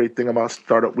another great thing about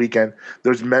Startup Weekend.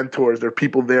 There's mentors, there are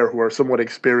people there who are somewhat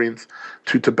experienced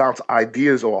to bounce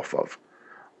ideas off of.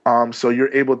 So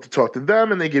you're able to talk to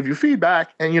them, and they give you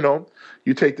feedback, and you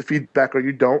take the feedback or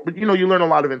you don't, but you learn a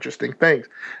lot of interesting things.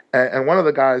 And one of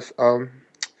the guys,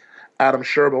 Adam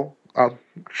Sherbel, I'll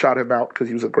shout him out because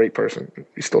he was a great person.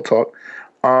 We still talk.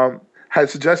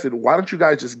 Had suggested, why don't you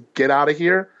guys just get out of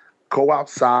here, go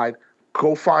outside,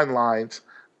 go find lines,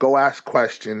 go ask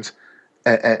questions,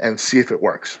 and see if it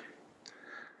works.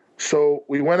 So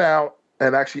we went out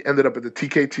and actually ended up at the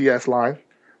TKTS line,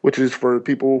 which is for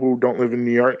people who don't live in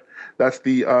New York. That's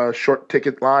the short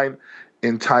ticket line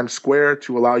in Times Square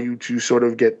to allow you to sort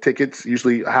of get tickets,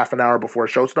 usually a half an hour before a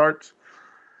show starts.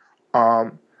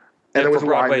 And it was for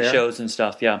Broadway shows and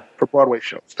stuff, yeah. For Broadway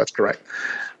shows, that's correct.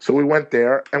 So we went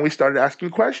there and we started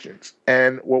asking questions.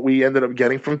 And what we ended up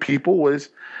getting from people was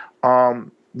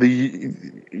the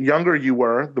younger you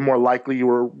were, the more likely you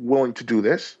were willing to do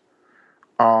this.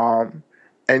 And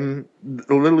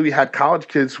literally we had college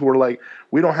kids who were like,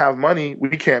 we don't have money,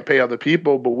 we can't pay other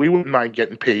people, but we wouldn't mind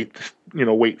getting paid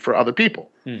to, wait for other people.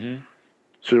 Mm-hmm.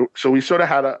 So we sort of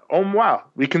had wow,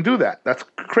 we can do that. That's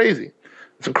crazy.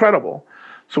 It's incredible.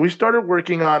 So we started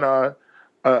working on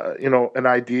an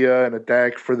idea and a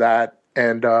deck for that.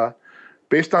 And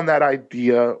based on that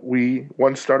idea, we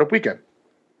won Startup Weekend,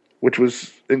 which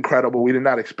was incredible. We did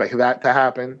not expect that to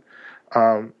happen.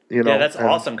 Yeah, that's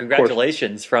awesome.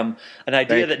 Congratulations from an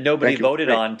idea that nobody voted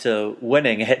on to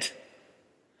winning it.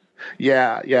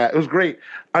 Yeah, it was great.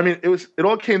 I mean, it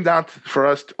all came down for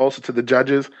us also to the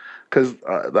judges because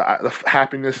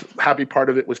the happy part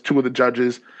of it was two of the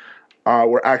judges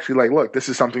were actually like, look, this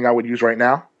is something I would use right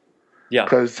now. Yeah.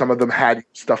 Because some of them had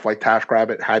stuff like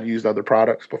TaskRabbit, had used other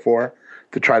products before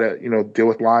to try to, deal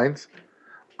with lines.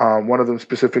 One of them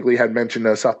specifically had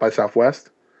mentioned South by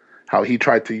Southwest, how he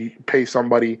tried to pay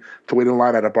somebody to wait in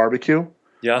line at a barbecue.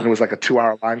 Yeah. And it was like a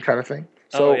 2-hour line kind of thing.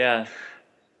 So, yeah.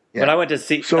 When I went to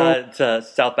see to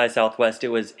South by Southwest, it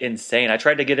was insane. I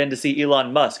tried to get in to see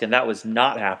Elon Musk, and that was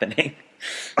not happening.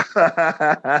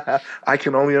 I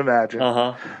can only imagine.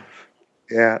 Uh-huh.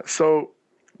 Yeah. So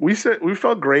we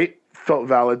felt great, felt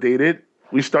validated.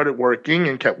 We started working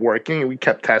and kept working, and we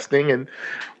kept testing, and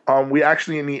we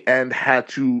actually in the end had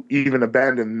to even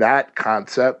abandon that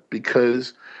concept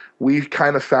because we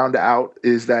kind of found out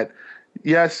is that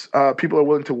yes, people are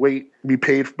willing to be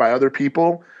paid by other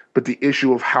people, but the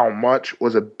issue of how much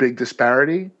was a big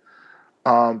disparity.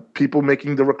 People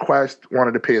making the request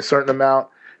wanted to pay a certain amount.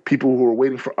 People who were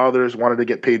waiting for others wanted to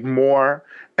get paid more.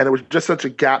 And it was just such a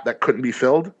gap that couldn't be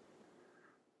filled.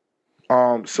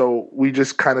 So we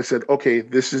just kind of said, okay,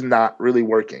 this is not really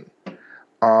working.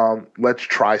 Let's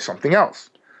try something else.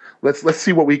 Let's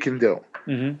see what we can do.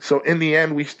 Mm-hmm. So in the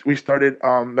end, we started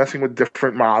messing with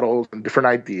different models and different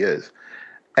ideas.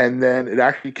 And then it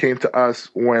actually came to us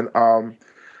when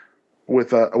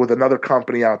with another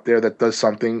company out there that does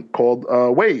something called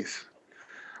Waze.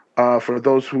 For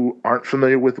those who aren't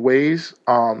familiar with Waze,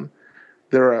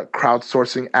 they're a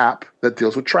crowdsourcing app that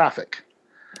deals with traffic.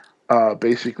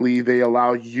 Basically, they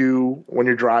allow you, when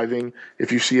you're driving,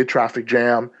 if you see a traffic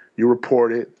jam, you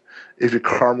report it. If your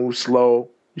car moves slow,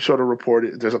 you sort of report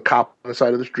it. If there's a cop on the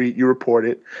side of the street, you report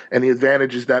it. And the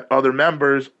advantage is that other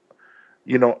members,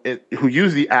 who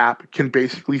use the app can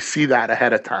basically see that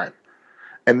ahead of time.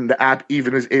 And the app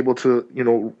even is able to,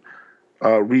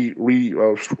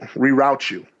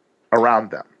 reroute you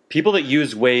around them. People that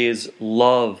use Waze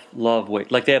love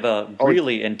Waze. Like they have a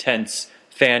really intense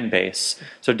fan base.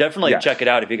 So definitely check it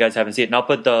out if you guys haven't seen it. And I'll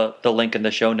put the link in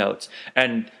the show notes.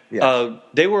 And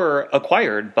they were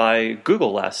acquired by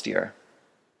Google last year.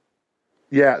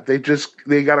 Yeah, they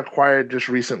got acquired just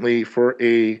recently for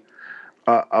a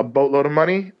boatload of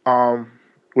money,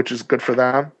 which is good for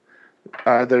them.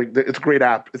 It's a great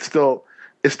app. It's still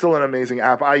an amazing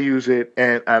app. I use it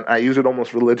and I use it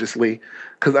almost religiously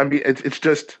because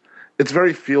it's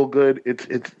very feel good.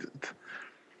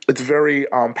 It's very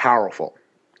powerful,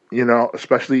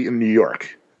 especially in New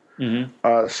York.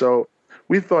 Mm-hmm. So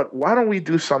we thought, why don't we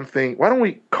do something? Why don't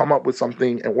we come up with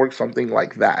something and work something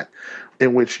like that,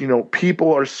 in which, you know,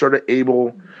 people are sort of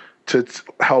able to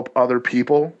help other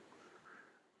people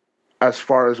as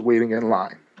far as waiting in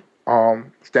line,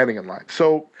 standing in line.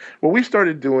 So what we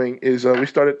started doing is we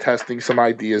started testing some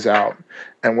ideas out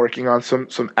and working on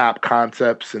some app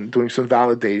concepts and doing some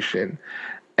validation.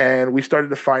 And we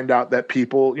started to find out that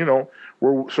people, you know,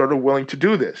 were sort of willing to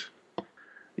do this.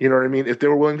 You know what I mean? If they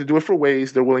were willing to do it for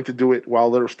Waze, they're willing to do it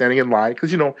while they're standing in line.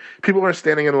 Because, you know, people are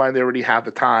standing in line, they already have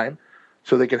the time,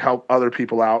 so they can help other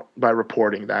people out by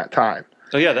reporting that time.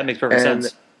 Oh, yeah, that makes perfect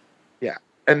sense. Yeah.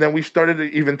 And then we started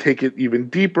to even take it even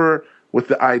deeper with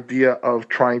the idea of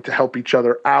trying to help each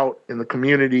other out in the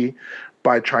community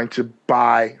by trying to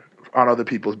buy on other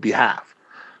people's behalf.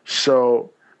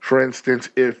 So, for instance,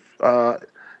 if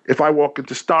I walk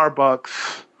into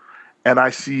Starbucks and I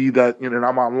see that, you know, and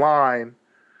I'm online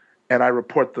and I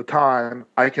report the time,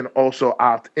 I can also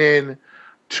opt in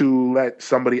to let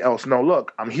somebody else know,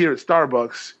 look, I'm here at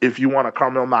Starbucks. If you want a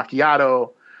caramel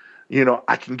macchiato, you know,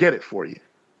 I can get it for you.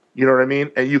 You know what I mean?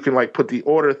 And you can like put the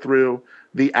order through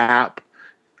the app.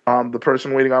 The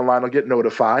person waiting online will get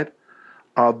notified.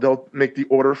 They'll make the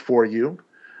order for you.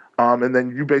 And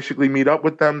then you basically meet up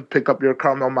with them, pick up your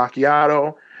caramel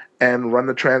macchiato, and run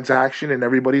the transaction, and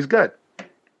everybody's good.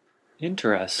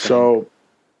 Interesting. So,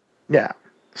 yeah.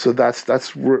 So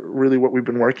that's really what we've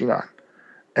been working on.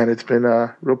 And it's been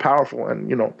real powerful. And,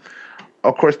 you know,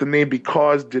 of course, the name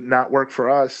Because did not work for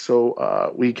us.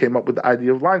 So we came up with the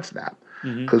idea of Line Snap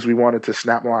because we wanted to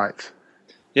snap lines.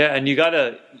 Yeah, and you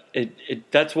gotta.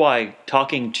 That's why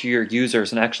talking to your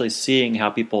users and actually seeing how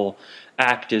people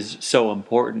act is so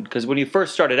important. Because when you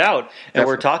first started out, and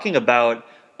we're talking about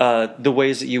the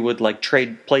ways that you would like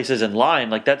trade places in line,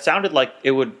 like that sounded like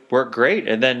it would work great.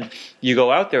 And then you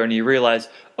go out there and you realize,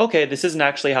 okay, this isn't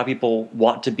actually how people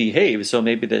want to behave. So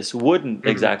maybe this wouldn't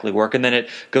exactly work. And then it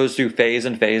goes through phase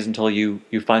and phase until you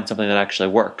find something that actually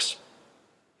works.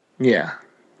 Yeah.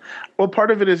 Well,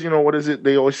 part of it is, you know, what is it?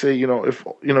 They always say, you know, if,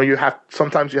 you know,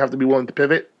 sometimes you have to be willing to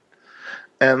pivot.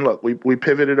 And look, we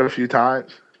pivoted a few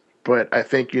times, but I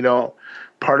think, you know,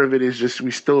 part of it is just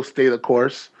we still stay the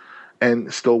course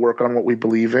and still work on what we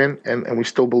believe in. And we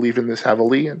still believe in this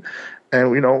heavily. And,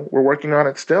 you know, we're working on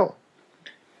it still.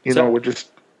 You know, we're just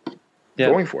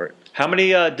going for it. How many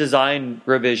design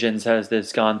revisions has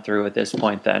this gone through at this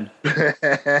point then?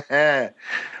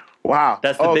 Wow.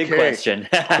 That's the big question.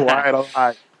 Quite a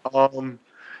lot.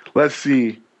 Let's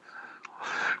see.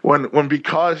 When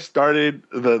Because started,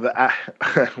 when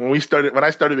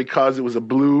I started Because, it was a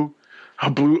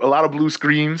lot of blue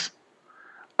screens.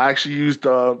 I actually used,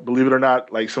 believe it or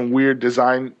not, like some weird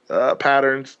design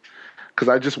patterns because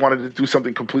I just wanted to do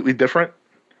something completely different.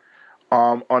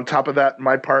 On top of that,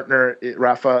 my partner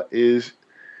Rafa he's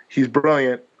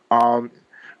brilliant,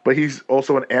 but he's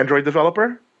also an Android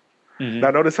developer.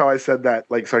 Now, notice how I said that,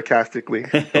 like, sarcastically.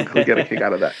 He'll get a kick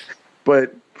out of that.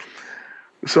 But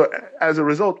so as a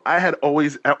result, I had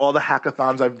always, all the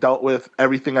hackathons I've dealt with,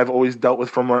 everything I've always dealt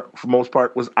with for most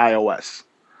part was iOS.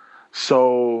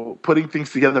 So putting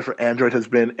things together for Android has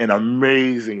been an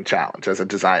amazing challenge as a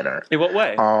designer. In what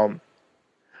way?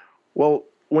 Well,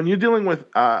 when you're dealing with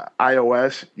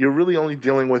iOS, you're really only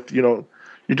dealing with, you know,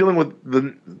 you're dealing with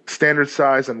the standard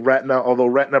size and Retina, although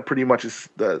Retina pretty much is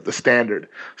the standard.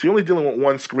 So you're only dealing with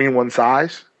one screen, one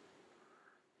size,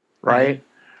 right?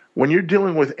 When you're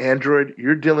dealing with Android,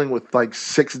 you're dealing with like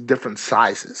 6 different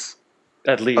sizes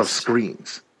at least of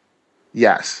screens.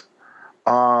 Yes.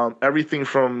 Everything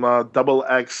from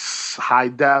XX high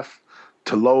def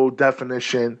to low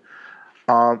definition.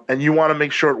 And you want to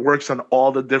make sure it works on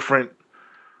all the different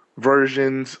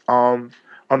versions.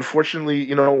 Unfortunately,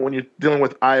 you know, when you're dealing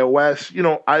with iOS, you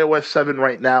know, iOS 7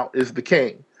 right now is the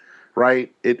king, right?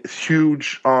 It's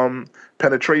huge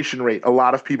penetration rate. A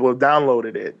lot of people have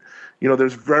downloaded it. You know,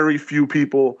 there's very few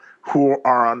people who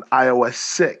are on iOS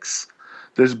 6.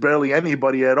 There's barely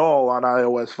anybody at all on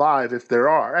iOS 5, if there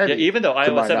are any. Yeah, even though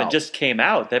iOS 7 just came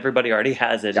out, everybody already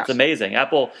has it. Yes. It's amazing.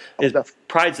 Apple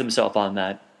prides themselves on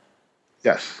that.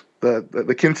 Yes. The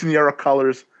quinceañera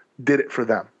colors did it for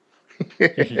them.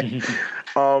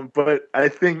 But I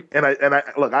think, and I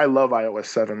look, I love iOS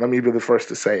 7. Let me be the first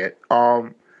to say it.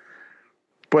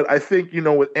 But I think, you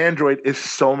know, with Android, it's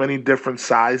so many different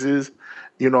sizes,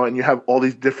 you know, and you have all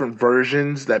these different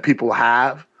versions that people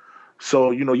have.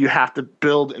 So, you know, you have to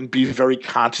build and be very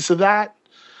conscious of that.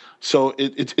 So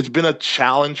it's been a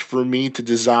challenge for me to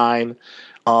design,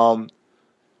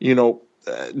 you know,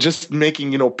 just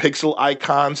making, you know, pixel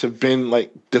icons have been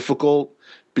like difficult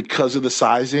because of the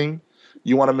sizing.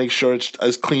 You want to make sure it's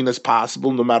as clean as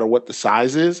possible, no matter what the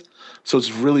size is. So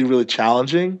it's really, really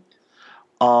challenging.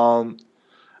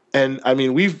 And I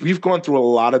mean, we've gone through a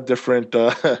lot of different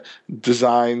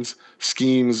designs,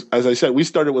 schemes. As I said, we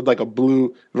started with like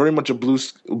very much a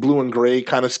blue and gray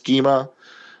kind of schema,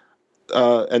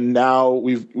 and now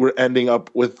we're ending up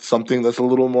with something that's a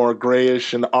little more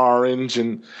grayish and orange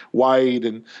and white,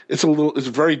 and it's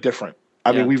very different.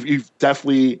 I mean, we've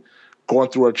definitely gone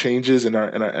through our changes and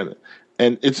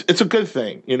it's a good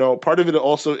thing. Part of it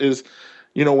also is,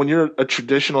 when you're a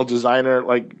traditional designer,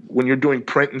 like when you're doing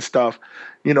print and stuff,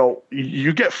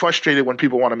 you get frustrated when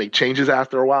people want to make changes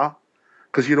after a while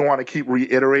because you don't want to keep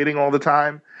reiterating all the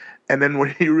time. And then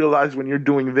when you realize when you're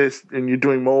doing this and you're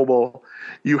doing mobile,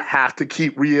 you have to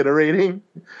keep reiterating.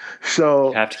 So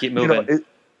you have to keep moving.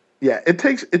 It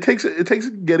takes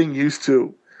getting used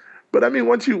to. But I mean,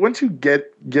 once you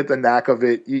get the knack of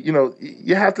it,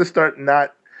 you have to start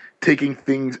not taking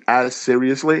things as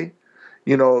seriously.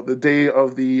 The day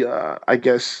of the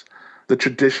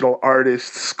traditional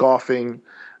artist scoffing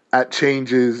at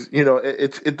changes,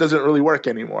 it doesn't really work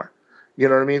anymore. You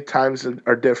know what I mean? Times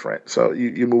are different, so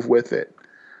you move with it.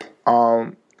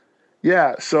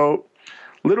 So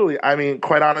literally, I mean,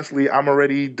 quite honestly, I'm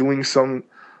already doing some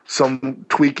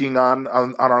tweaking on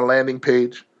our landing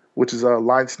page, which is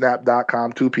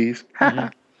linesnap.com 2-piece. Mm-hmm.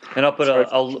 And I'll put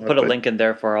a link in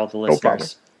there for all the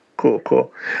listeners. No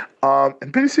Cool.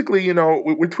 And basically,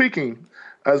 we're tweaking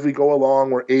as we go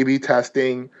along. We're A/B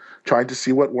testing, trying to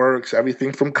see what works.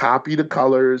 Everything from copy to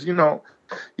colors. You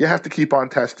have to keep on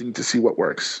testing to see what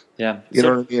works. Yeah. You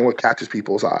know what I mean? What catches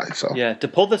people's eye. So yeah, to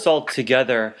pull this all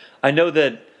together, I know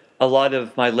that a lot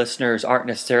of my listeners aren't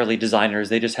necessarily designers.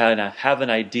 They just have an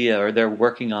idea or they're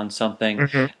working on something,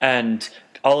 mm-hmm. and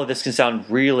all of this can sound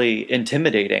really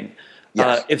intimidating.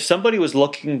 Yes. If somebody was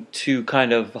looking to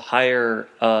kind of hire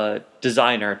a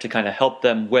designer to kind of help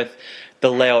them with the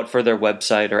layout for their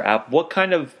website or app, what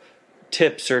kind of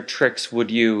tips or tricks would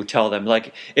you tell them?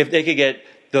 Like if they could get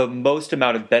the most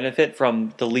amount of benefit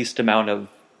from the least amount of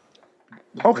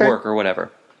work or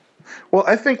whatever. Well,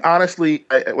 I think honestly,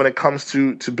 when it comes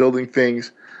to building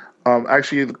things,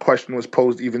 actually the question was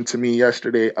posed even to me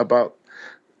yesterday about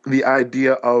the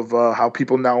idea of how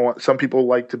people now some people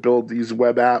like to build these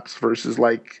web apps versus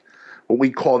like what we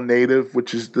call native,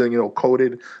 which is the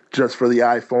coded just for the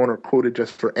iPhone or coded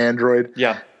just for Android.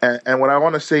 Yeah. And what I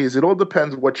want to say is it all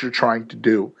depends what you're trying to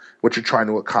do, what you're trying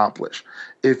to accomplish.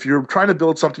 If you're trying to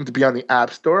build something to be on the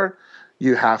App Store,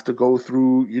 you have to go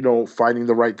through, finding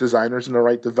the right designers and the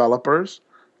right developers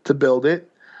to build it.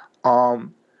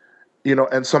 And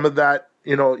some of that,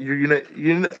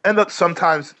 you end up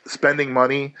sometimes spending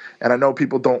money, and I know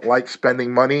people don't like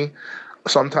spending money.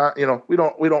 Sometimes, we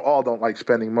don't like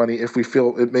spending money if we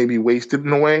feel it may be wasted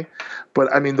in a way.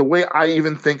 But I mean, the way I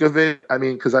even think of it, I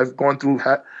mean, because I've gone through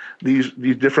these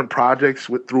different projects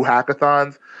through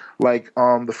hackathons. Like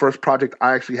the first project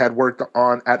I actually had worked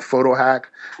on at PhotoHack,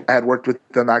 I had worked with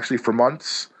them actually for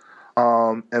months,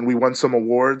 and we won some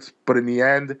awards. But in the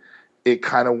end, it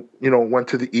kind of went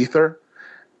to the ether,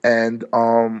 and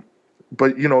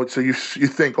but so you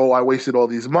think, oh, I wasted all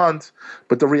these months,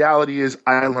 but the reality is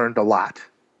I learned a lot.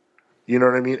 You know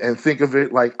what I mean? And think of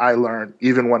it like I learned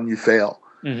even when you fail.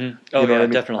 Mm-hmm. Oh, yeah,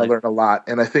 definitely. I learned a lot,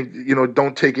 and I think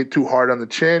don't take it too hard on the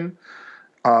chin.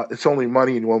 It's only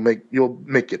money, and you'll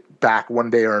make it back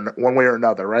one way or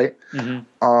another, right?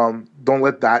 Mm-hmm. Don't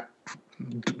let that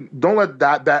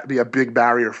be a big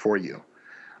barrier for you.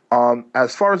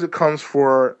 As far as it comes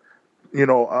for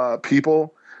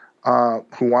people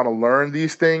who want to learn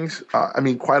these things, I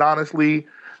mean, quite honestly,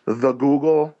 the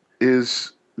Google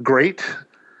is great.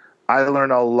 I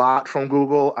learn a lot from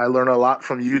Google. I learn a lot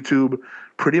from YouTube,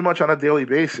 pretty much on a daily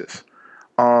basis,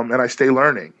 and I stay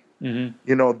learning.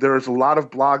 Mm-hmm. There's a lot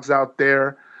of blogs out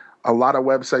there, a lot of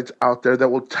websites out there that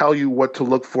will tell you what to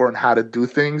look for and how to do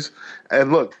things.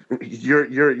 And look,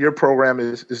 your program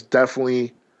is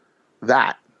definitely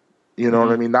that. You know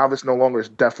what I mean? Novice No Longer is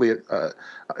definitely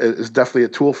a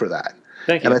tool for that.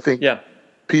 Thank you. And I think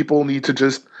people need to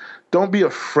just don't be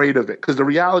afraid of it, because the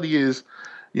reality is,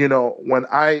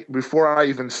 before I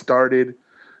even started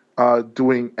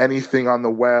doing anything on the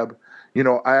web,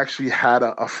 I actually had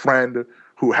a friend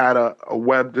who had a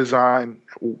web design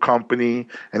company,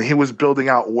 and he was building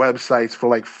out websites for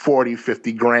like 40,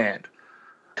 50 grand,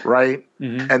 right?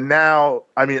 Mm-hmm. And now,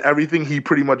 I mean, everything he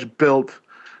pretty much built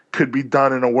could be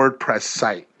done in a WordPress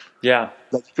site. Yeah.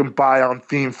 That you can buy on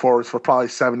ThemeForest for probably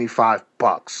 $75.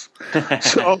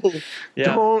 So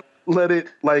don't let it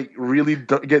like really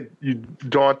get you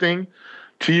daunting.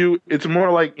 to you, it's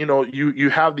more like, you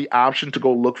have the option to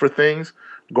go look for things,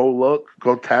 go look,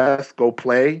 go test, go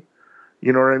play.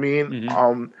 You know what I mean?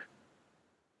 Mm-hmm.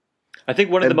 I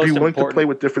think one of the most be willing important to play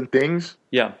with different things.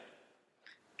 Yeah.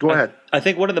 Go ahead. I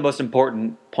think one of the most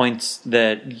important points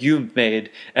that you've made,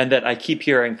 and that I keep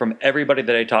hearing from everybody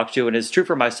that I talk to, and is true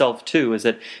for myself too, is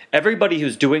that everybody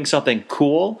who's doing something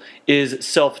cool is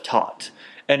self-taught.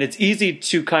 And it's easy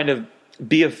to kind of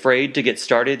be afraid to get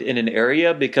started in an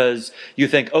area because you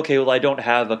think, okay, well, I don't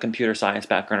have a computer science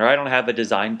background or I don't have a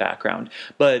design background.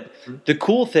 But the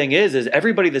cool thing is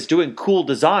everybody that's doing cool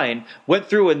design went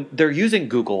through and they're using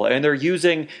Google and they're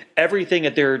using everything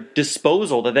at their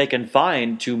disposal that they can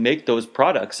find to make those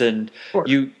products. And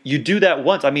you do that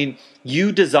once. I mean,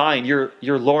 you design, you're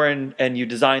Lauren, and you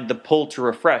designed the pull to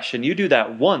refresh, and you do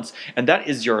that once, and that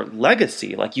is your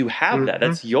legacy. Like, you have that.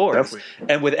 That's yours.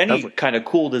 Definitely. And with any kind of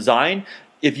cool design,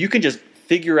 if you can just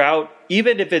figure out,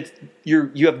 even if it's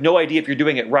you have no idea if you're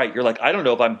doing it right, you're like, I don't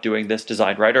know if I'm doing this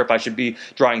design right, or if I should be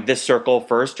drawing this circle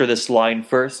first or this line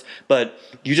first, but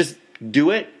you just do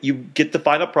it, you get the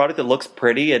final product that looks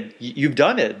pretty, and you've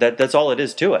done it. That's all it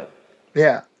is to it.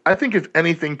 Yeah. I think if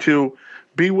anything too,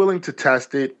 be willing to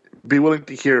test it, be willing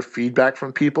to hear feedback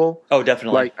from people. Oh,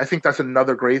 definitely. Like, I think that's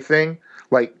another great thing.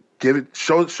 Like,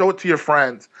 show it to your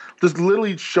friends. Just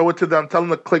literally show it to them. Tell them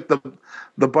to click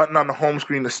the button on the home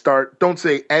screen to start. Don't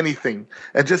say anything,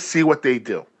 and just see what they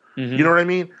do. Mm-hmm. You know what I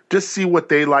mean? Just see what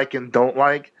they like and don't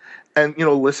like, and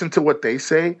listen to what they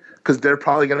say, because they're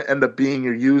probably going to end up being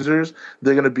your users.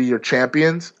 They're going to be your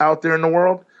champions out there in the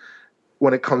world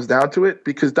when it comes down to it,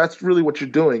 because that's really what you're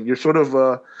doing. You're sort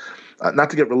of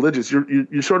not to get religious,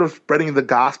 you're sort of spreading the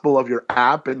gospel of your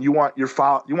app, and you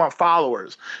want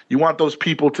followers. You want those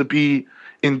people to be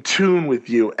in tune with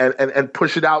you and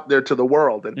push it out there to the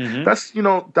world. And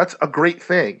that's a great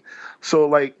thing. So,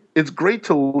 like, it's great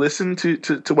to listen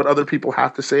to what other people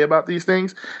have to say about these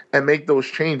things and make those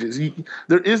changes.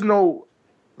 There is no,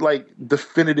 like,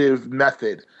 definitive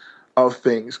method of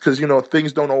things, because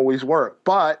things don't always work.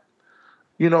 But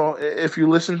if you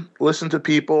listen to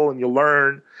people and you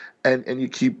learn and you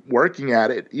keep working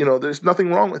at it, there's nothing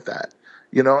wrong with that.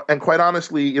 And quite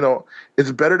honestly,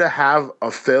 it's better to have a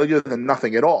failure than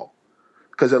nothing at all,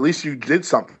 because at least you did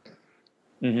something.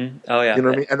 Mm-hmm. Oh, yeah. You know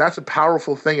what I mean? And that's a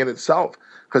powerful thing in itself,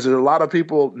 because there's a lot of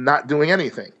people not doing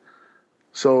anything.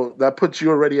 So that puts you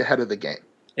already ahead of the game.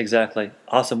 Exactly.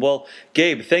 Awesome. Well,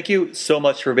 Gabe, thank you so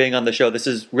much for being on the show. This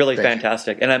is really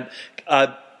fantastic. And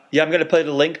I'm going to put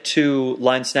a link to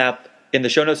LineSnap in the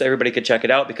show notes so everybody can check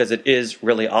it out, because it is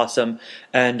really awesome.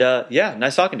 And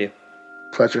nice talking to you.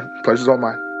 Pleasure. Pleasure's all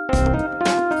mine.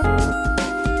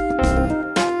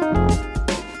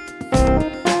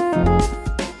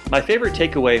 My favorite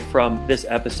takeaway from this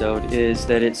episode is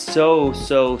that it's so,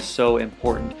 so, so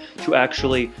important to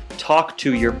actually talk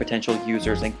to your potential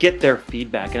users and get their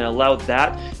feedback and allow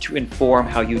that to inform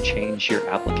how you change your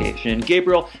application. And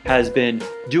Gabriel has been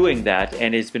doing that,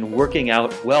 and it's been working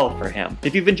out well for him.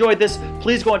 If you've enjoyed this,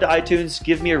 please go onto iTunes,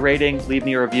 give me a rating, leave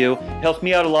me a review. It helps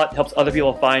me out a lot, helps other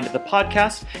people find the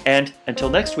podcast. And until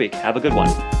next week, have a good one.